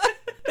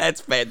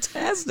 That's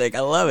fantastic. I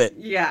love it.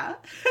 Yeah.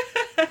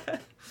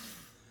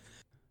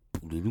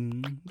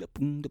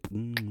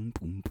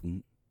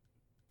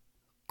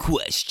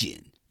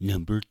 Question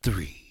number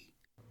 3.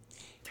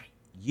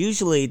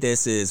 Usually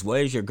this is, what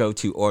is your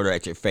go-to order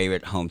at your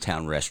favorite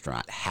hometown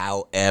restaurant?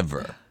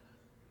 However,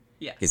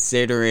 Yeah.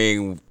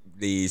 considering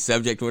the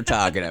subject we're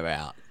talking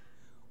about,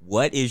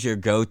 what is your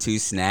go-to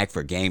snack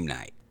for game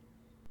night?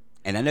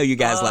 And I know you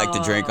guys like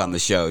to drink on the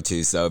show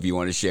too, so if you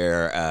want to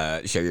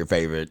share your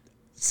favorite,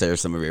 share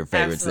some of your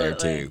favorites there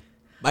Absolutely. too,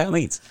 by all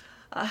means.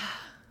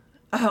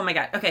 Oh my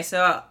God. Okay,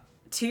 so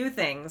 2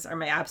 things are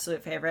my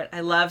absolute favorite. I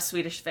love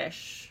Swedish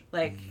fish.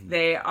 Like,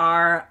 they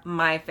are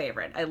my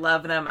favorite. I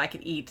love them. I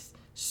could eat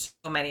so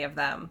many of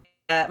them.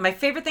 My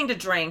favorite thing to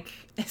drink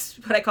is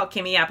what I call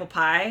Kimmy apple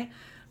pie,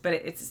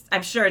 but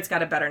I'm sure it's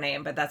got a better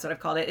name, but that's what I've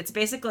called it. It's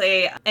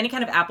basically any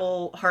kind of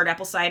hard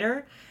apple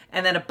cider,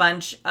 and then a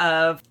bunch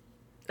of,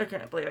 I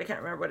can't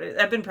remember what it is.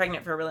 I've been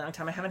pregnant for a really long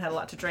time. I haven't had a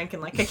lot to drink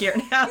in like a year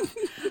and a half.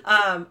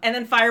 And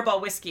then Fireball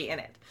whiskey in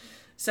it.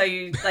 So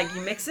you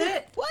mix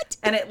it. What?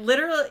 And it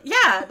literally,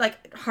 yeah,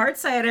 like hard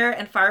cider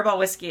and Fireball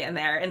whiskey in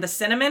there. And the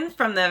cinnamon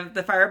from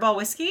the Fireball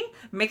whiskey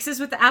mixes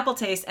with the apple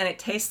taste, and it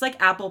tastes like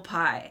apple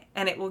pie.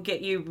 And it will get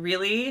you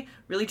really,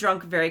 really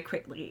drunk very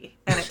quickly.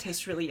 And it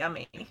tastes really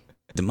yummy.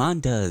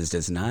 Damon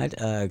does not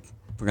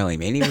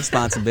claim any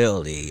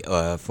responsibility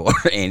for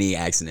any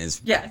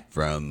accidents Yeah.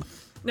 from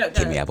No,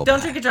 Kimmy apple don't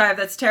pie. drink and drive.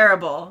 That's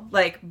terrible.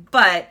 Like,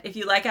 but if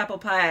you like apple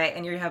pie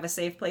and you have a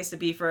safe place to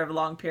be for a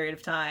long period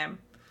of time,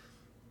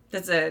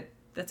 that's a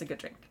good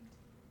drink.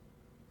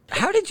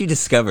 How did you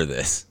discover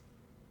this?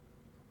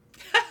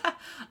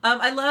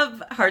 I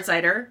love hard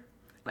cider,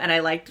 and I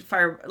liked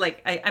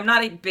I'm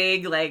not a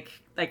big like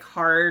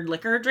hard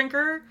liquor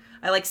drinker.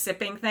 I like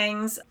sipping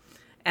things.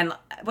 And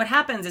what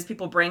happens is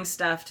people bring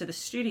stuff to the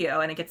studio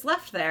and it gets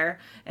left there.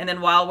 And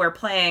then while we're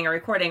playing or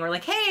recording, we're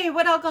like, hey,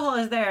 what alcohol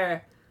is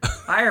there?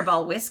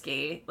 Fireball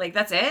whiskey. Like,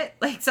 that's it?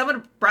 Like,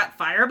 someone brought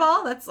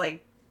Fireball? That's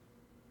like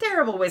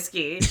terrible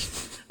whiskey.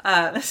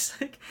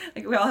 It's like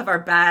we all have our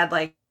bad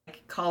like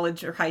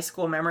college or high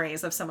school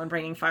memories of someone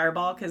bringing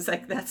Fireball, because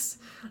that's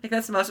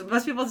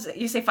most people,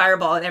 you say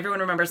Fireball and everyone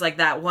remembers like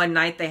that one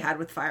night they had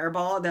with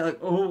Fireball and they're like,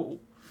 oh.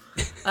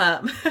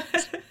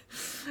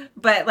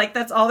 But like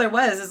that's all there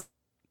was, is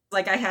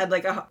like I had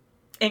like a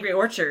Angry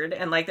Orchard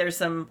and like there's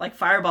some like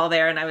Fireball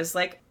there, and I was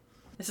like,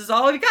 this is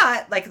all we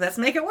got, like let's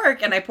make it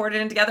work. And I poured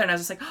it in together and I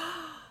was just like,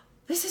 oh,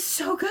 this is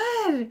so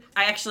good.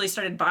 I actually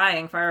started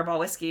buying Fireball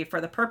whiskey for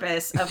the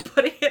purpose of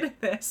putting it in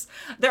this.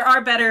 There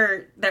are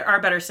better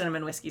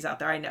cinnamon whiskeys out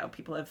there. I know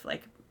people have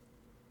like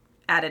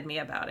added me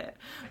about it,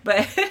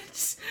 but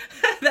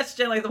that's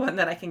generally the one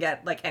that I can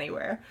get like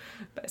anywhere.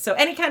 So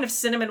any kind of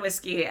cinnamon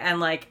whiskey and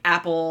like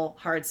apple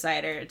hard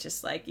cider,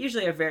 just like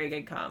usually a very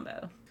good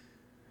combo.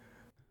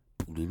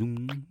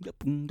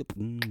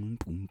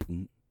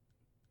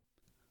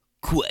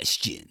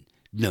 Question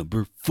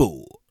number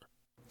 4.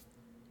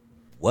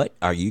 What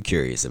are you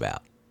curious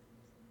about?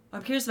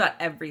 I'm curious about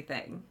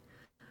everything.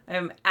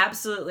 I'm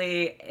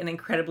absolutely an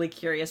incredibly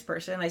curious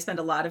person. I spend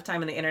a lot of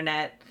time on the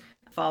internet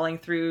falling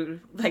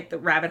through like the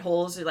rabbit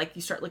holes. Like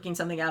you start looking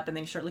something up and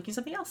then you start looking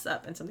something else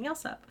up and something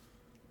else up.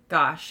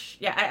 Gosh.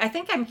 Yeah, I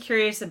think I'm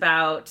curious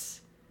about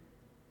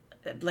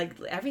like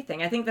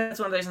everything. I think that's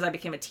one of the reasons I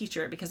became a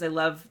teacher, because I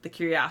love the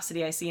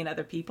curiosity I see in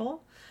other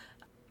people.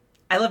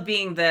 I love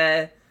being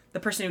the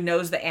person who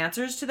knows the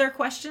answers to their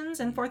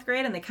questions in 4th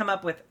grade, and they come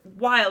up with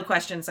wild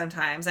questions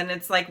sometimes, and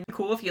it's like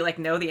cool if you like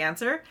know the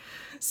answer.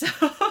 So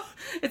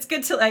it's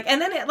good to like,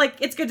 and then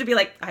it's good to be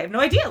like, I have no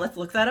idea, let's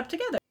look that up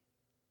together.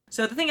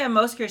 So the thing I'm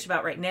most curious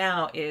about right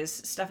now is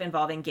stuff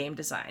involving game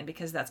design,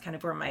 because that's kind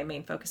of where my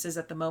main focus is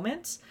at the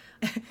moment.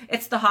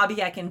 It's the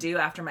hobby I can do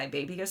after my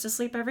baby goes to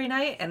sleep every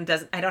night, and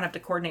I don't have to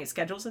coordinate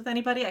schedules with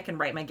anybody. I can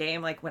write my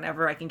game like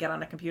whenever I can get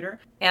on a computer.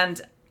 And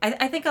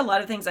I think a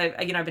lot of things I've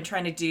been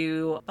trying to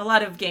do, a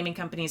lot of gaming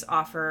companies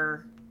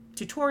offer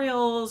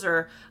tutorials,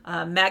 or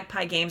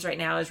Magpie Games right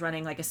now is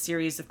running like a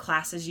series of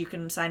classes you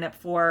can sign up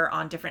for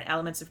on different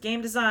elements of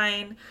game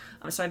design.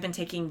 So I've been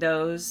taking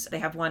those. They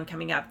have one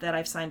coming up that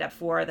I've signed up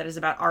for that is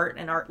about art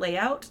and art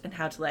layout and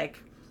how to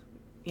like,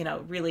 you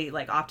know, really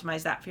like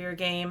optimize that for your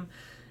game.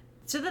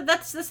 So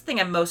that's the thing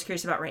I'm most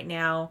curious about right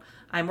now.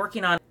 I'm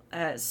working on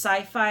a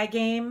sci-fi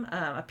game,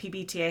 a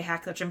PBTA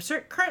hack, which I'm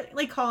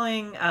currently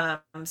calling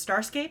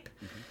Starscape.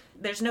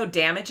 There's no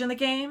damage in the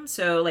game,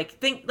 so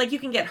like you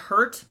can get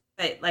hurt,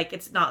 but like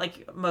it's not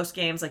like most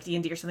games like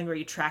D&D or something where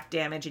you track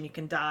damage and you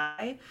can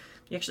die.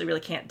 You actually really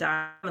can't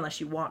die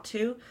unless you want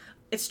to.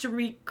 It's to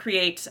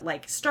recreate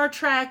like Star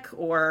Trek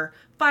or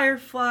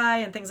Firefly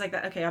and things like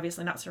that. Okay,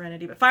 obviously not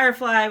Serenity, but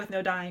Firefly with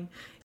no dying.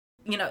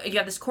 You know, you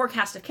have this core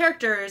cast of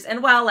characters,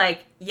 and while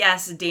like,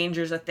 yes,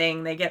 danger's a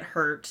thing, they get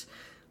hurt.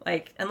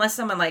 Like, unless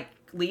someone like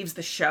leaves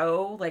the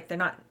show, like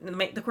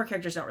the core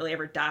characters don't really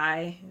ever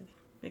die.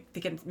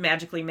 They can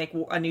magically make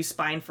a new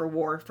spine for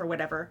war for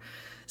whatever.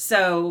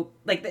 So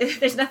like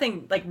there's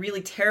nothing like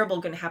really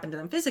terrible going to happen to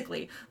them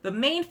physically. The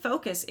main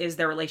focus is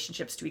their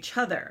relationships to each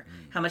other.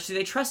 How much do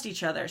they trust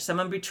each other?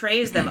 Someone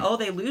betrays them. Oh,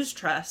 they lose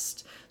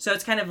trust. So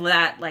it's kind of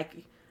that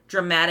like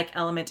dramatic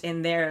element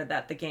in there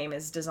that the game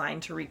is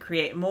designed to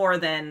recreate more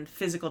than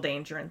physical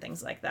danger and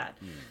things like that.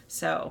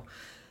 So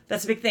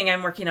that's a big thing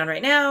I'm working on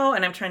right now,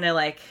 and I'm trying to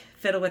like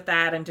fiddle with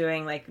that. I'm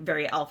doing like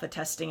very alpha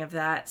testing of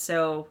that.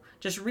 So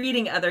just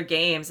reading other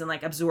games and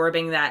like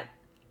absorbing that,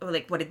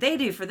 like what did they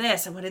do for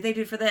this and what did they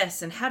do for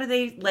this and how do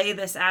they lay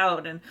this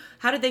out and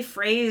how did they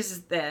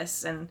phrase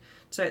this, and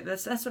so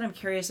that's what I'm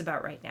curious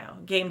about right now,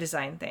 game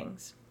design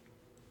things.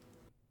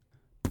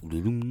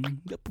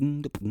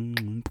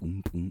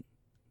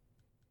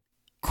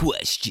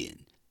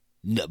 Question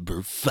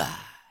number 5.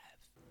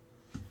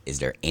 Is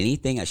there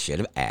anything I should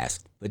have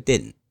asked but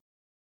didn't?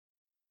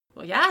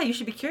 Well, yeah, you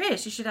should be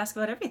curious. You should ask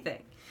about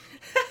everything.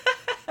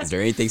 Is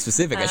there anything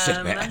specific I should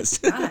have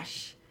asked?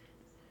 Gosh.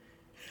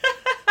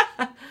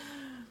 I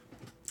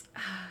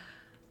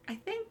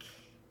think,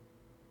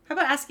 how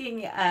about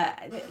asking,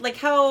 like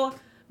how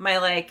my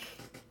like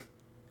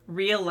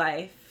real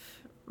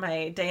life,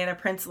 my Diana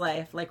Prince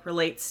life, like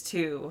relates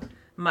to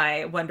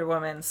my Wonder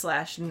Woman /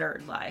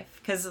 nerd life,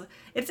 because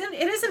it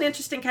is an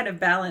interesting kind of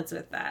balance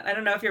with that. I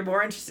don't know if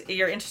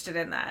you're interested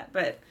in that,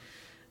 but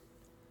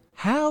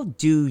how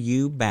do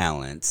you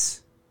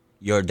balance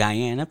your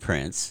Diana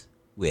Prince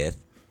with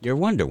your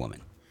Wonder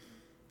Woman?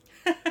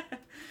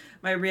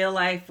 My real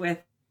life with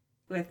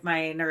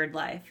my nerd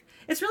life.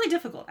 It's really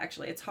difficult,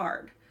 actually. It's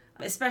hard,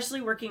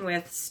 especially working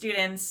with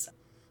students.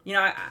 You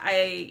know,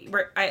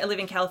 I live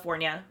in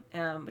California,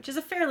 which is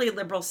a fairly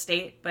liberal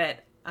state, but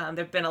there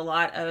have been a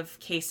lot of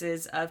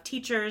cases of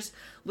teachers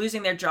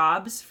losing their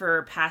jobs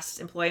for past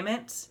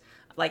employment,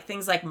 like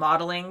things like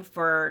modeling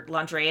for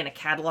lingerie in a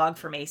catalog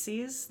for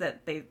Macy's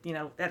that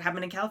that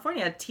happened in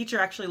California. A teacher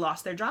actually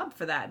lost their job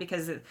for that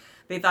because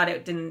they thought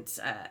it didn't,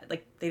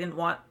 they didn't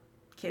want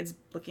kids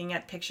looking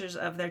at pictures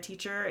of their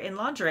teacher in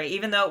lingerie,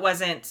 even though it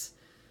wasn't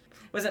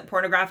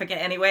pornographic in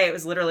any way. It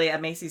was literally a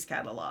Macy's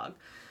catalog.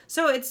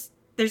 So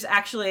there's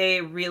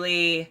actually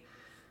really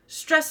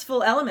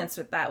stressful elements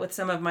with that, with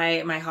some of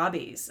my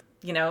hobbies.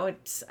 You know,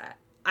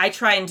 I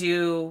try and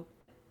do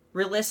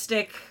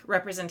realistic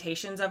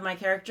representations of my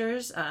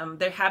characters.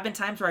 There have been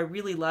times where I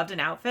really loved an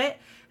outfit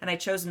and I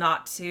chose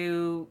not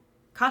to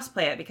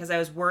cosplay it because I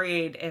was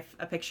worried if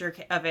a picture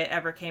of it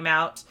ever came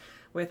out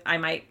I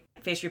might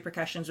face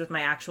repercussions with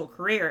my actual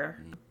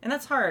career. And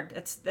that's hard.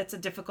 That's a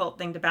difficult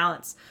thing to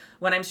balance.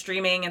 When I'm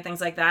streaming and things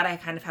like that, I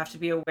kind of have to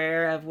be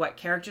aware of what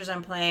characters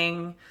I'm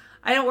playing.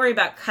 I don't worry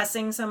about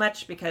cussing so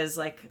much because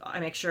I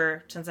make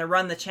sure, since I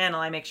run the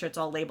channel, I make sure it's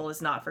all labeled as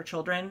not for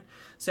children.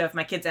 So if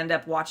my kids end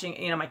up watching,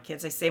 my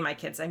kids, I say my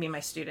kids, I mean my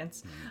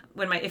students.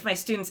 If my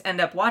students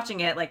end up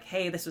watching it, like,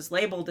 hey, this was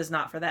labeled as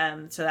not for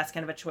them. So that's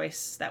kind of a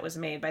choice that was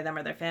made by them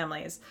or their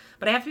families.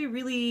 But I have to be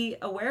really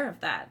aware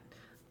of that.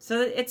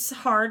 So it's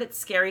hard. It's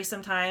scary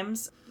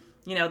sometimes.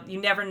 You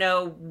never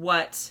know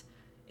what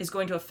is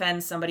going to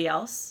offend somebody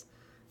else.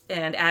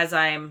 And as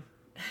I'm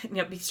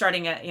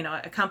starting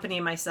a company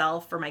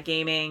myself for my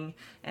gaming,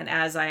 and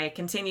as I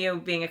continue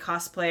being a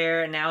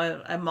cosplayer and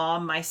now a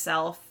mom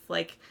myself,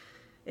 like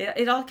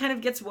it all kind of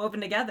gets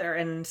woven together,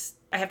 and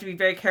I have to be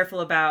very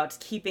careful about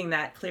keeping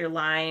that clear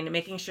line,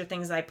 making sure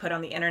things I put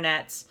on the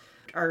internet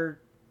are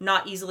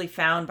not easily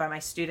found by my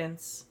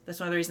students. That's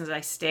one of the reasons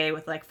I stay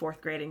with like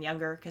 4th grade and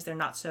younger, because they're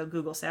not so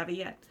Google savvy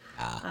yet.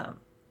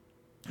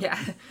 Yeah,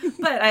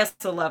 but I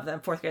also love them.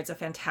 4th grade's a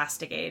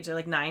fantastic age. They're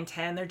like 9,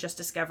 10. They're just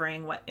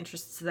discovering what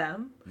interests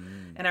them.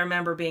 And I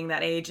remember being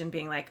that age and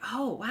being like,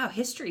 oh, wow,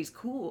 history's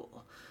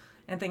cool.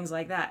 And things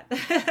like that.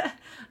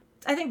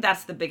 I think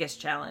that's the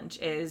biggest challenge,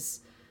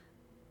 is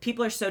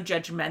people are so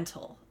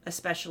judgmental,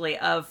 especially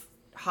of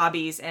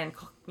hobbies and,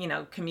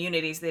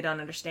 communities they don't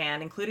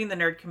understand, including the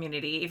nerd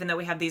community, even though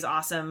we have these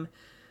awesome,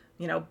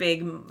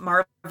 big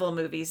Marvel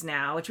movies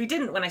now, which we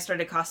didn't when I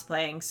started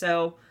cosplaying.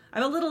 So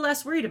I'm a little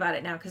less worried about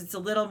it now because it's a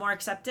little more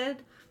accepted.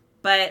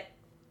 But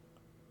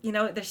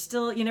there's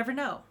still, you never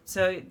know.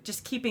 So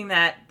just keeping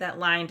that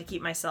line to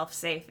keep myself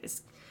safe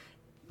it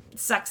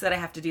sucks that I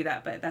have to do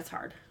that, but that's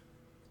hard.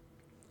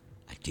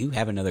 I do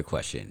have another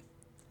question.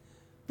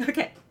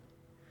 Okay.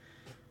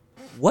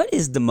 What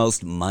is the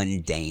most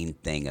mundane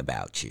thing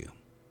about you?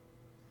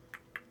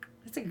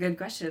 That's a good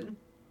question.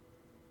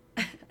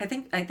 I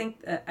think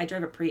I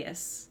drive a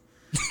Prius.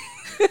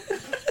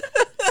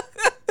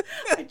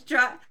 I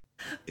drive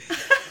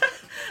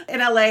in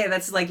LA.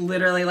 That's like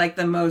literally like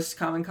the most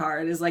common car.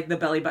 It is like the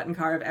belly button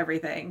car of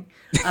everything.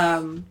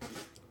 I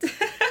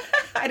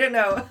don't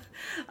know.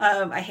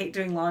 I hate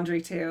doing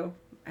laundry too.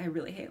 I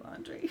really hate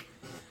laundry.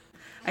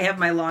 I have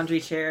my laundry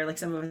chair. Like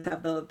some of us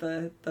have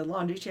the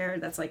laundry chair.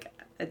 That's like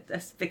a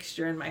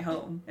fixture in my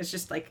home. It's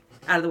just like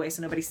out of the way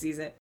so nobody sees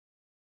it.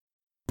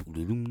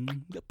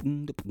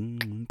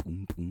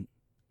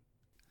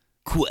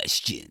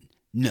 Question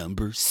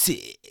number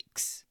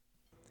 6.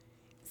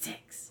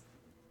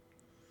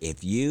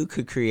 If you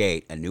could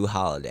create a new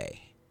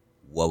holiday,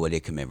 what would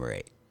it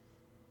commemorate?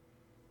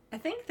 I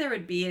think there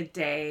would be a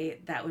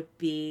day that would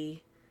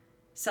be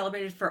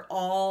celebrated for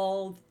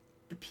all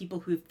the people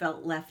who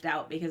felt left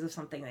out because of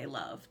something they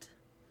loved.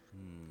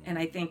 And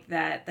I think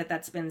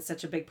that's been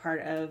such a big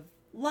part of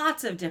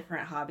lots of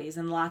different hobbies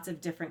and lots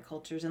of different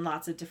cultures and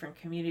lots of different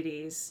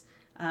communities.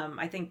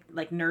 I think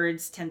like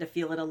nerds tend to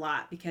feel it a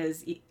lot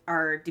because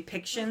our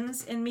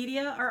depictions in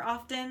media are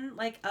often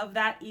like of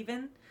that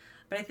even.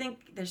 But I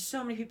think there's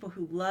so many people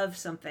who love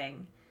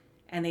something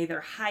and they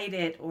either hide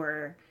it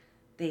or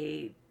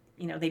they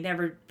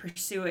never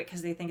pursue it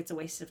because they think it's a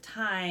waste of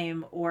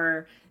time,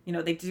 or,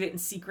 they do it in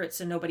secret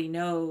so nobody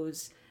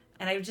knows.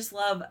 And I would just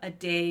love a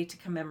day to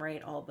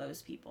commemorate all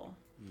those people.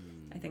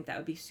 I think that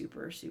would be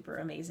super, super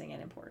amazing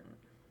and important.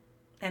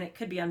 And it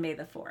could be on May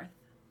the 4th.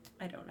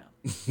 I don't know.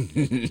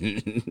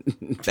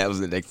 That was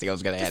the next thing I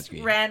was going to ask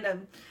you.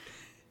 Random.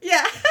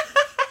 Yeah.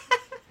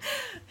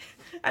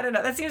 I don't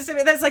know. That seems to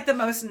me, that's like the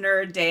most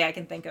nerd day I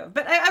can think of.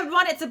 But I would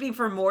want it to be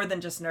for more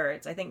than just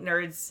nerds. I think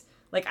nerds,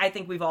 I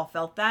think we've all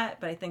felt that,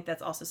 but I think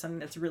that's also something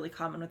that's really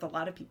common with a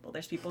lot of people.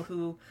 There's people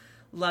who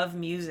love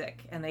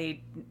music and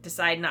they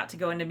decide not to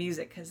go into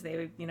music because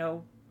they,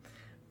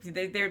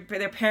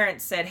 their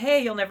parents said,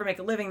 hey, you'll never make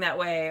a living that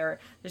way. Or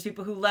there's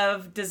people who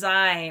love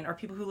design, or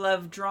people who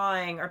love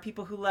drawing, or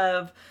people who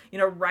love,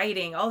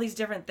 writing, all these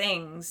different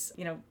things.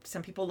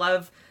 Some people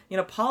love,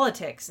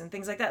 politics and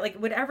things like that, like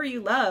whatever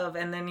you love.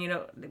 And then,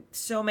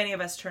 so many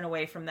of us turn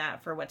away from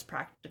that for what's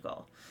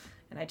practical.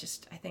 And I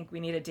think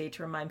we need a day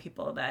to remind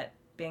people that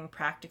being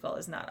practical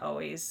is not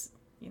always,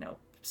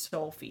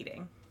 soul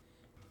feeding.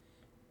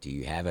 Do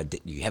you have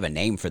a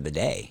name for the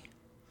day?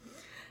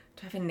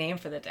 Do I have a name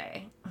for the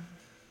day?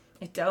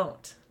 I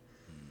don't.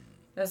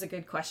 That was a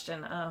good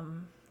question. Let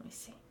me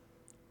see.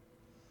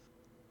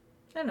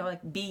 I don't know,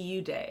 like BU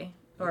Day,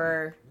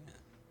 or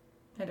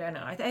I don't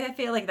know. I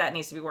feel like that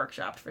needs to be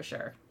workshopped for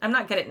sure. I'm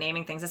not good at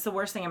naming things. That's the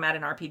worst thing I'm at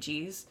in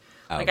RPGs.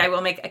 Oh. Like I will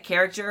make a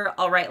character,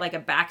 I'll write like a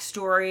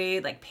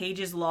backstory, like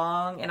pages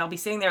long, and I'll be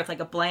sitting there with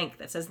like a blank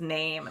that says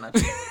name, and I'll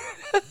just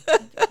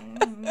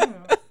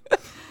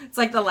it's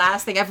like the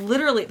last thing.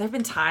 There've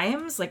been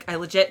times like I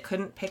legit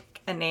couldn't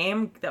pick a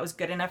name that was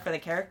good enough for the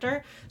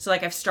character. So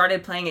like I've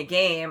started playing a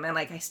game and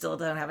like I still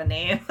don't have a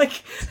name.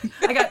 Like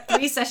I got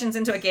 3 sessions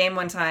into a game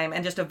one time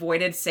and just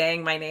avoided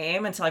saying my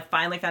name until I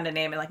finally found a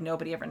name and like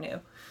nobody ever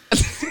knew.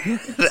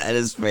 That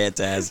is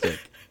fantastic.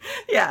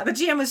 Yeah, the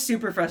GM was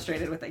super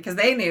frustrated with it because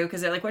they knew,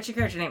 because they're like, what's your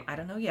character name? I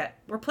don't know yet.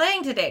 We're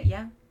playing today.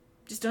 Yeah,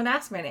 just don't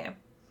ask my name.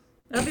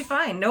 It'll be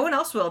fine. No one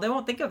else will. They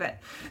won't think of it.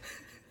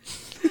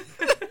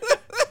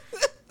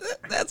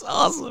 That's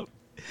awesome.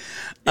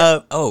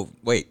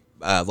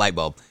 Light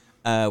bulb.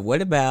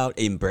 What about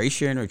Embrace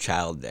Your Inner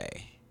Child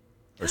Day?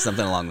 Or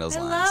something along those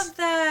lines. I love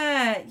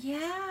that.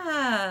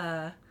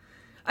 Yeah.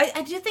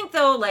 I do think,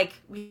 though, like,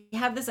 we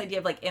have this idea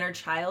of, like, inner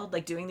child,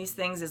 like, doing these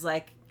things is,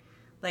 like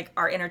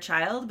our inner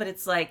child, but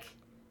it's, like,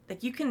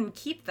 you can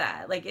keep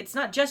that. Like, it's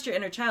not just your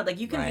inner child. Like,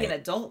 you can be an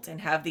adult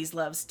and have these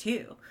loves,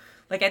 too.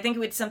 Like, I think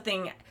it's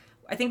something...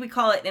 I think we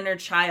call it inner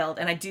child,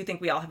 and I do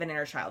think we all have an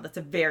inner child. That's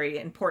a very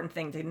important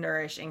thing to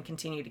nourish and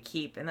continue to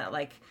keep, and that,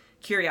 like,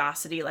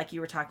 curiosity, like you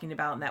were talking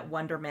about, and that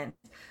wonderment.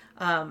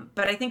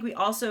 But I think we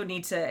also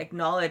need to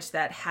acknowledge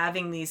that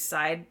having these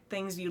side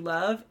things you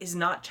love is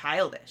not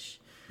childish.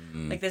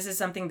 Like, this is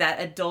something that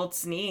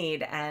adults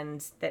need,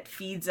 and that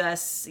feeds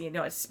us,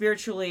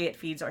 spiritually. It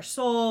feeds our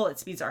soul. It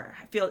feeds our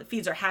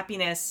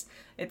happiness.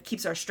 It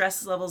keeps our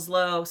stress levels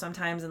low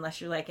sometimes,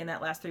 unless you're like in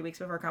that last 3 weeks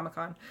before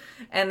Comic-Con.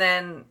 And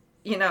then,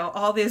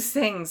 all these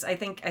things, I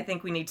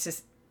think we need to,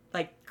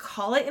 like,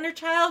 call it inner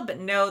child, but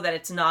know that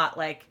it's not,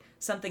 like,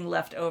 something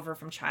left over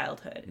from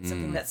childhood. It's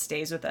something that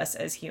stays with us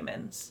as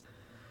humans.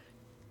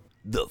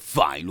 The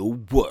final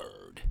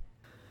word.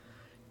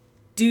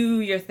 Do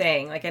your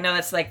thing. Like, I know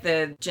that's, like,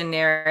 the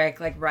generic,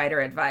 like,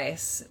 writer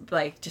advice.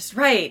 Like, just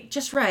write.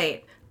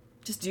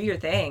 Just do your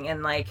thing.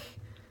 And, like,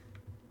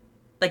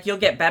 you'll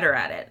get better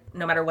at it,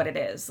 no matter what it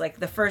is. Like,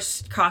 the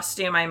first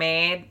costume I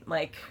made,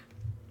 like...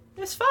 It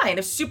was fine. It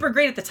was super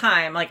great at the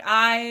time. Like,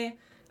 I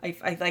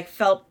I like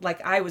felt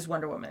like I was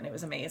Wonder Woman. It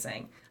was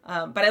amazing.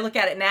 But I look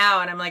at it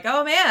now and I'm like,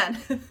 oh man,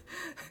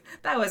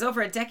 that was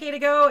over a decade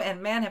ago.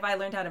 And man, have I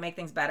learned how to make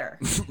things better.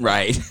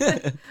 Right.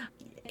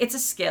 It's a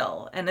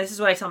skill. And this is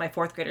what I tell my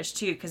fourth graders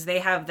too, because they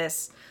have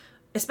this,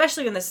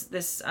 especially in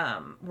this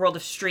world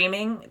of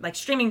streaming. Like,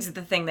 streaming is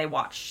the thing they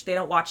watch. They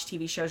don't watch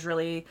TV shows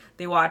really.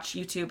 They watch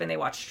YouTube and they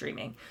watch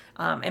streaming.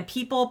 And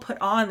people put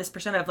on this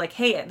persona of like,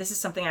 hey, this is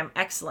something I'm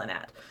excellent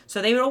at.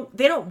 So they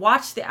don't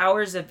watch the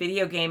hours of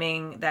video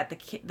gaming that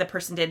the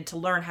person did to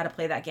learn how to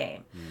play that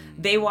game.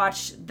 They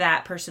watch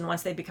that person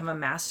once they become a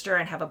master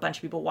and have a bunch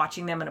of people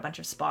watching them and a bunch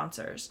of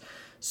sponsors.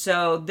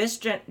 So this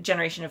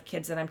generation of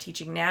kids that I'm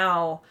teaching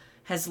now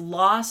has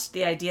lost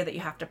the idea that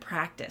you have to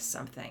practice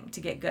something to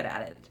get good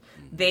at it.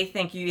 They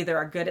think you either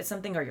are good at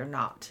something or you're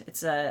not.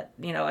 It's a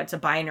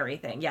binary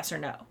thing, yes or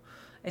no.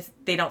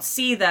 They don't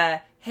see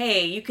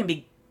hey, you can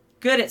be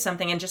good at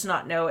something and just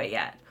not know it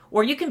yet.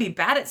 Or you can be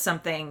bad at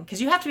something,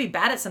 because you have to be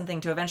bad at something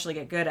to eventually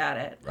get good at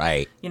it.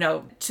 Right.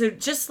 To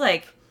just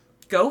like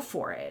go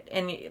for it.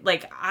 And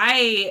like,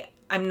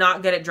 I'm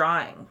not good at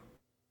drawing,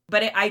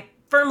 but I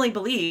firmly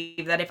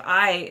believe that if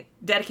I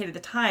dedicated the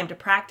time to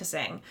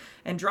practicing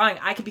and drawing,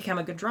 I could become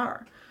a good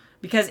drawer.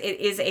 Because it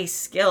is a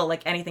skill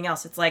like anything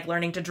else. It's like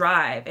learning to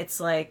drive. It's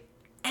like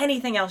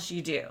anything else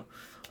you do.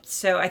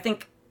 So I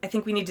think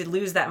we need to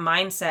lose that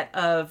mindset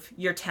of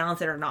you're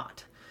talented or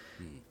not.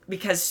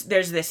 Because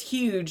there's this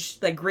huge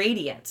like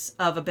gradient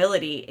of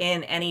ability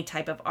in any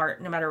type of art,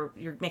 no matter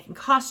you're making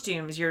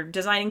costumes, you're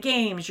designing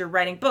games, you're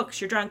writing books,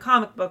 you're drawing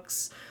comic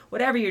books,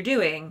 whatever you're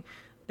doing.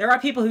 There are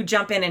people who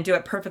jump in and do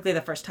it perfectly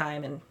the first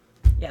time, and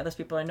yeah, those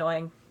people are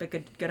annoying, but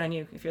good on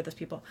you if you're those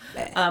people.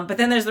 But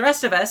then there's the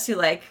rest of us who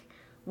like,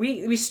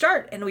 we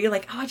start and we're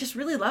like, oh, I just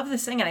really love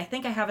this thing and I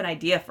think I have an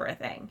idea for a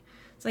thing.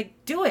 It's like,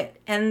 do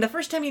it. And the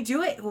first time you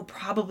do it, it will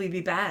probably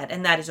be bad,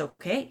 and that is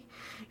okay.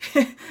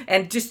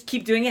 And just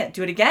keep doing it.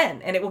 Do it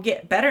again, and it will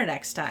get better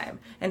next time.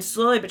 And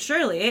slowly but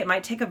surely, it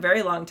might take a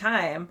very long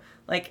time.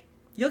 Like,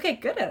 you'll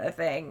get good at a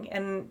thing.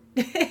 And,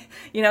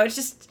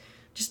 it's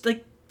just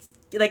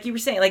like you were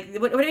saying, like,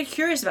 what are you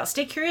curious about?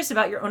 Stay curious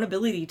about your own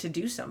ability to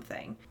do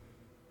something.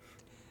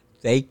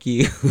 Thank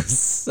you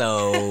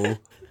so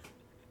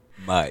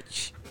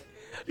much.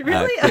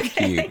 Really?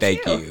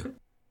 Thank you.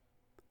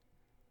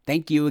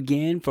 Thank you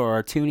again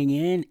for tuning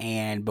in.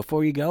 And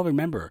before you go,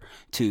 remember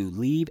to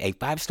leave a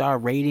 5-star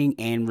rating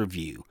and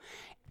review.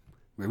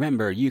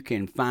 Remember, you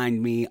can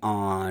find me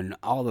on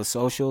all the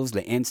socials,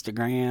 the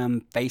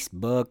Instagram,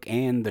 Facebook,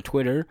 and the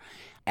Twitter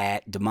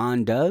at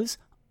Damon Does,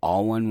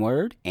 all one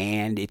word.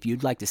 And if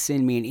you'd like to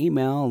send me an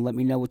email and let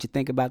me know what you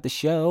think about the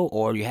show,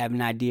 or you have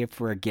an idea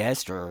for a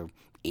guest or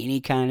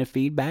any kind of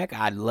feedback,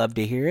 I'd love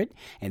to hear it.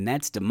 And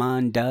that's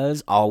Damon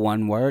Does, all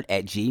one word,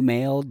 at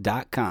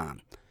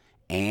gmail.com.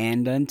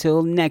 And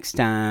until next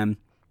time,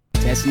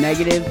 test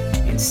negative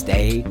and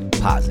stay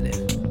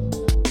positive.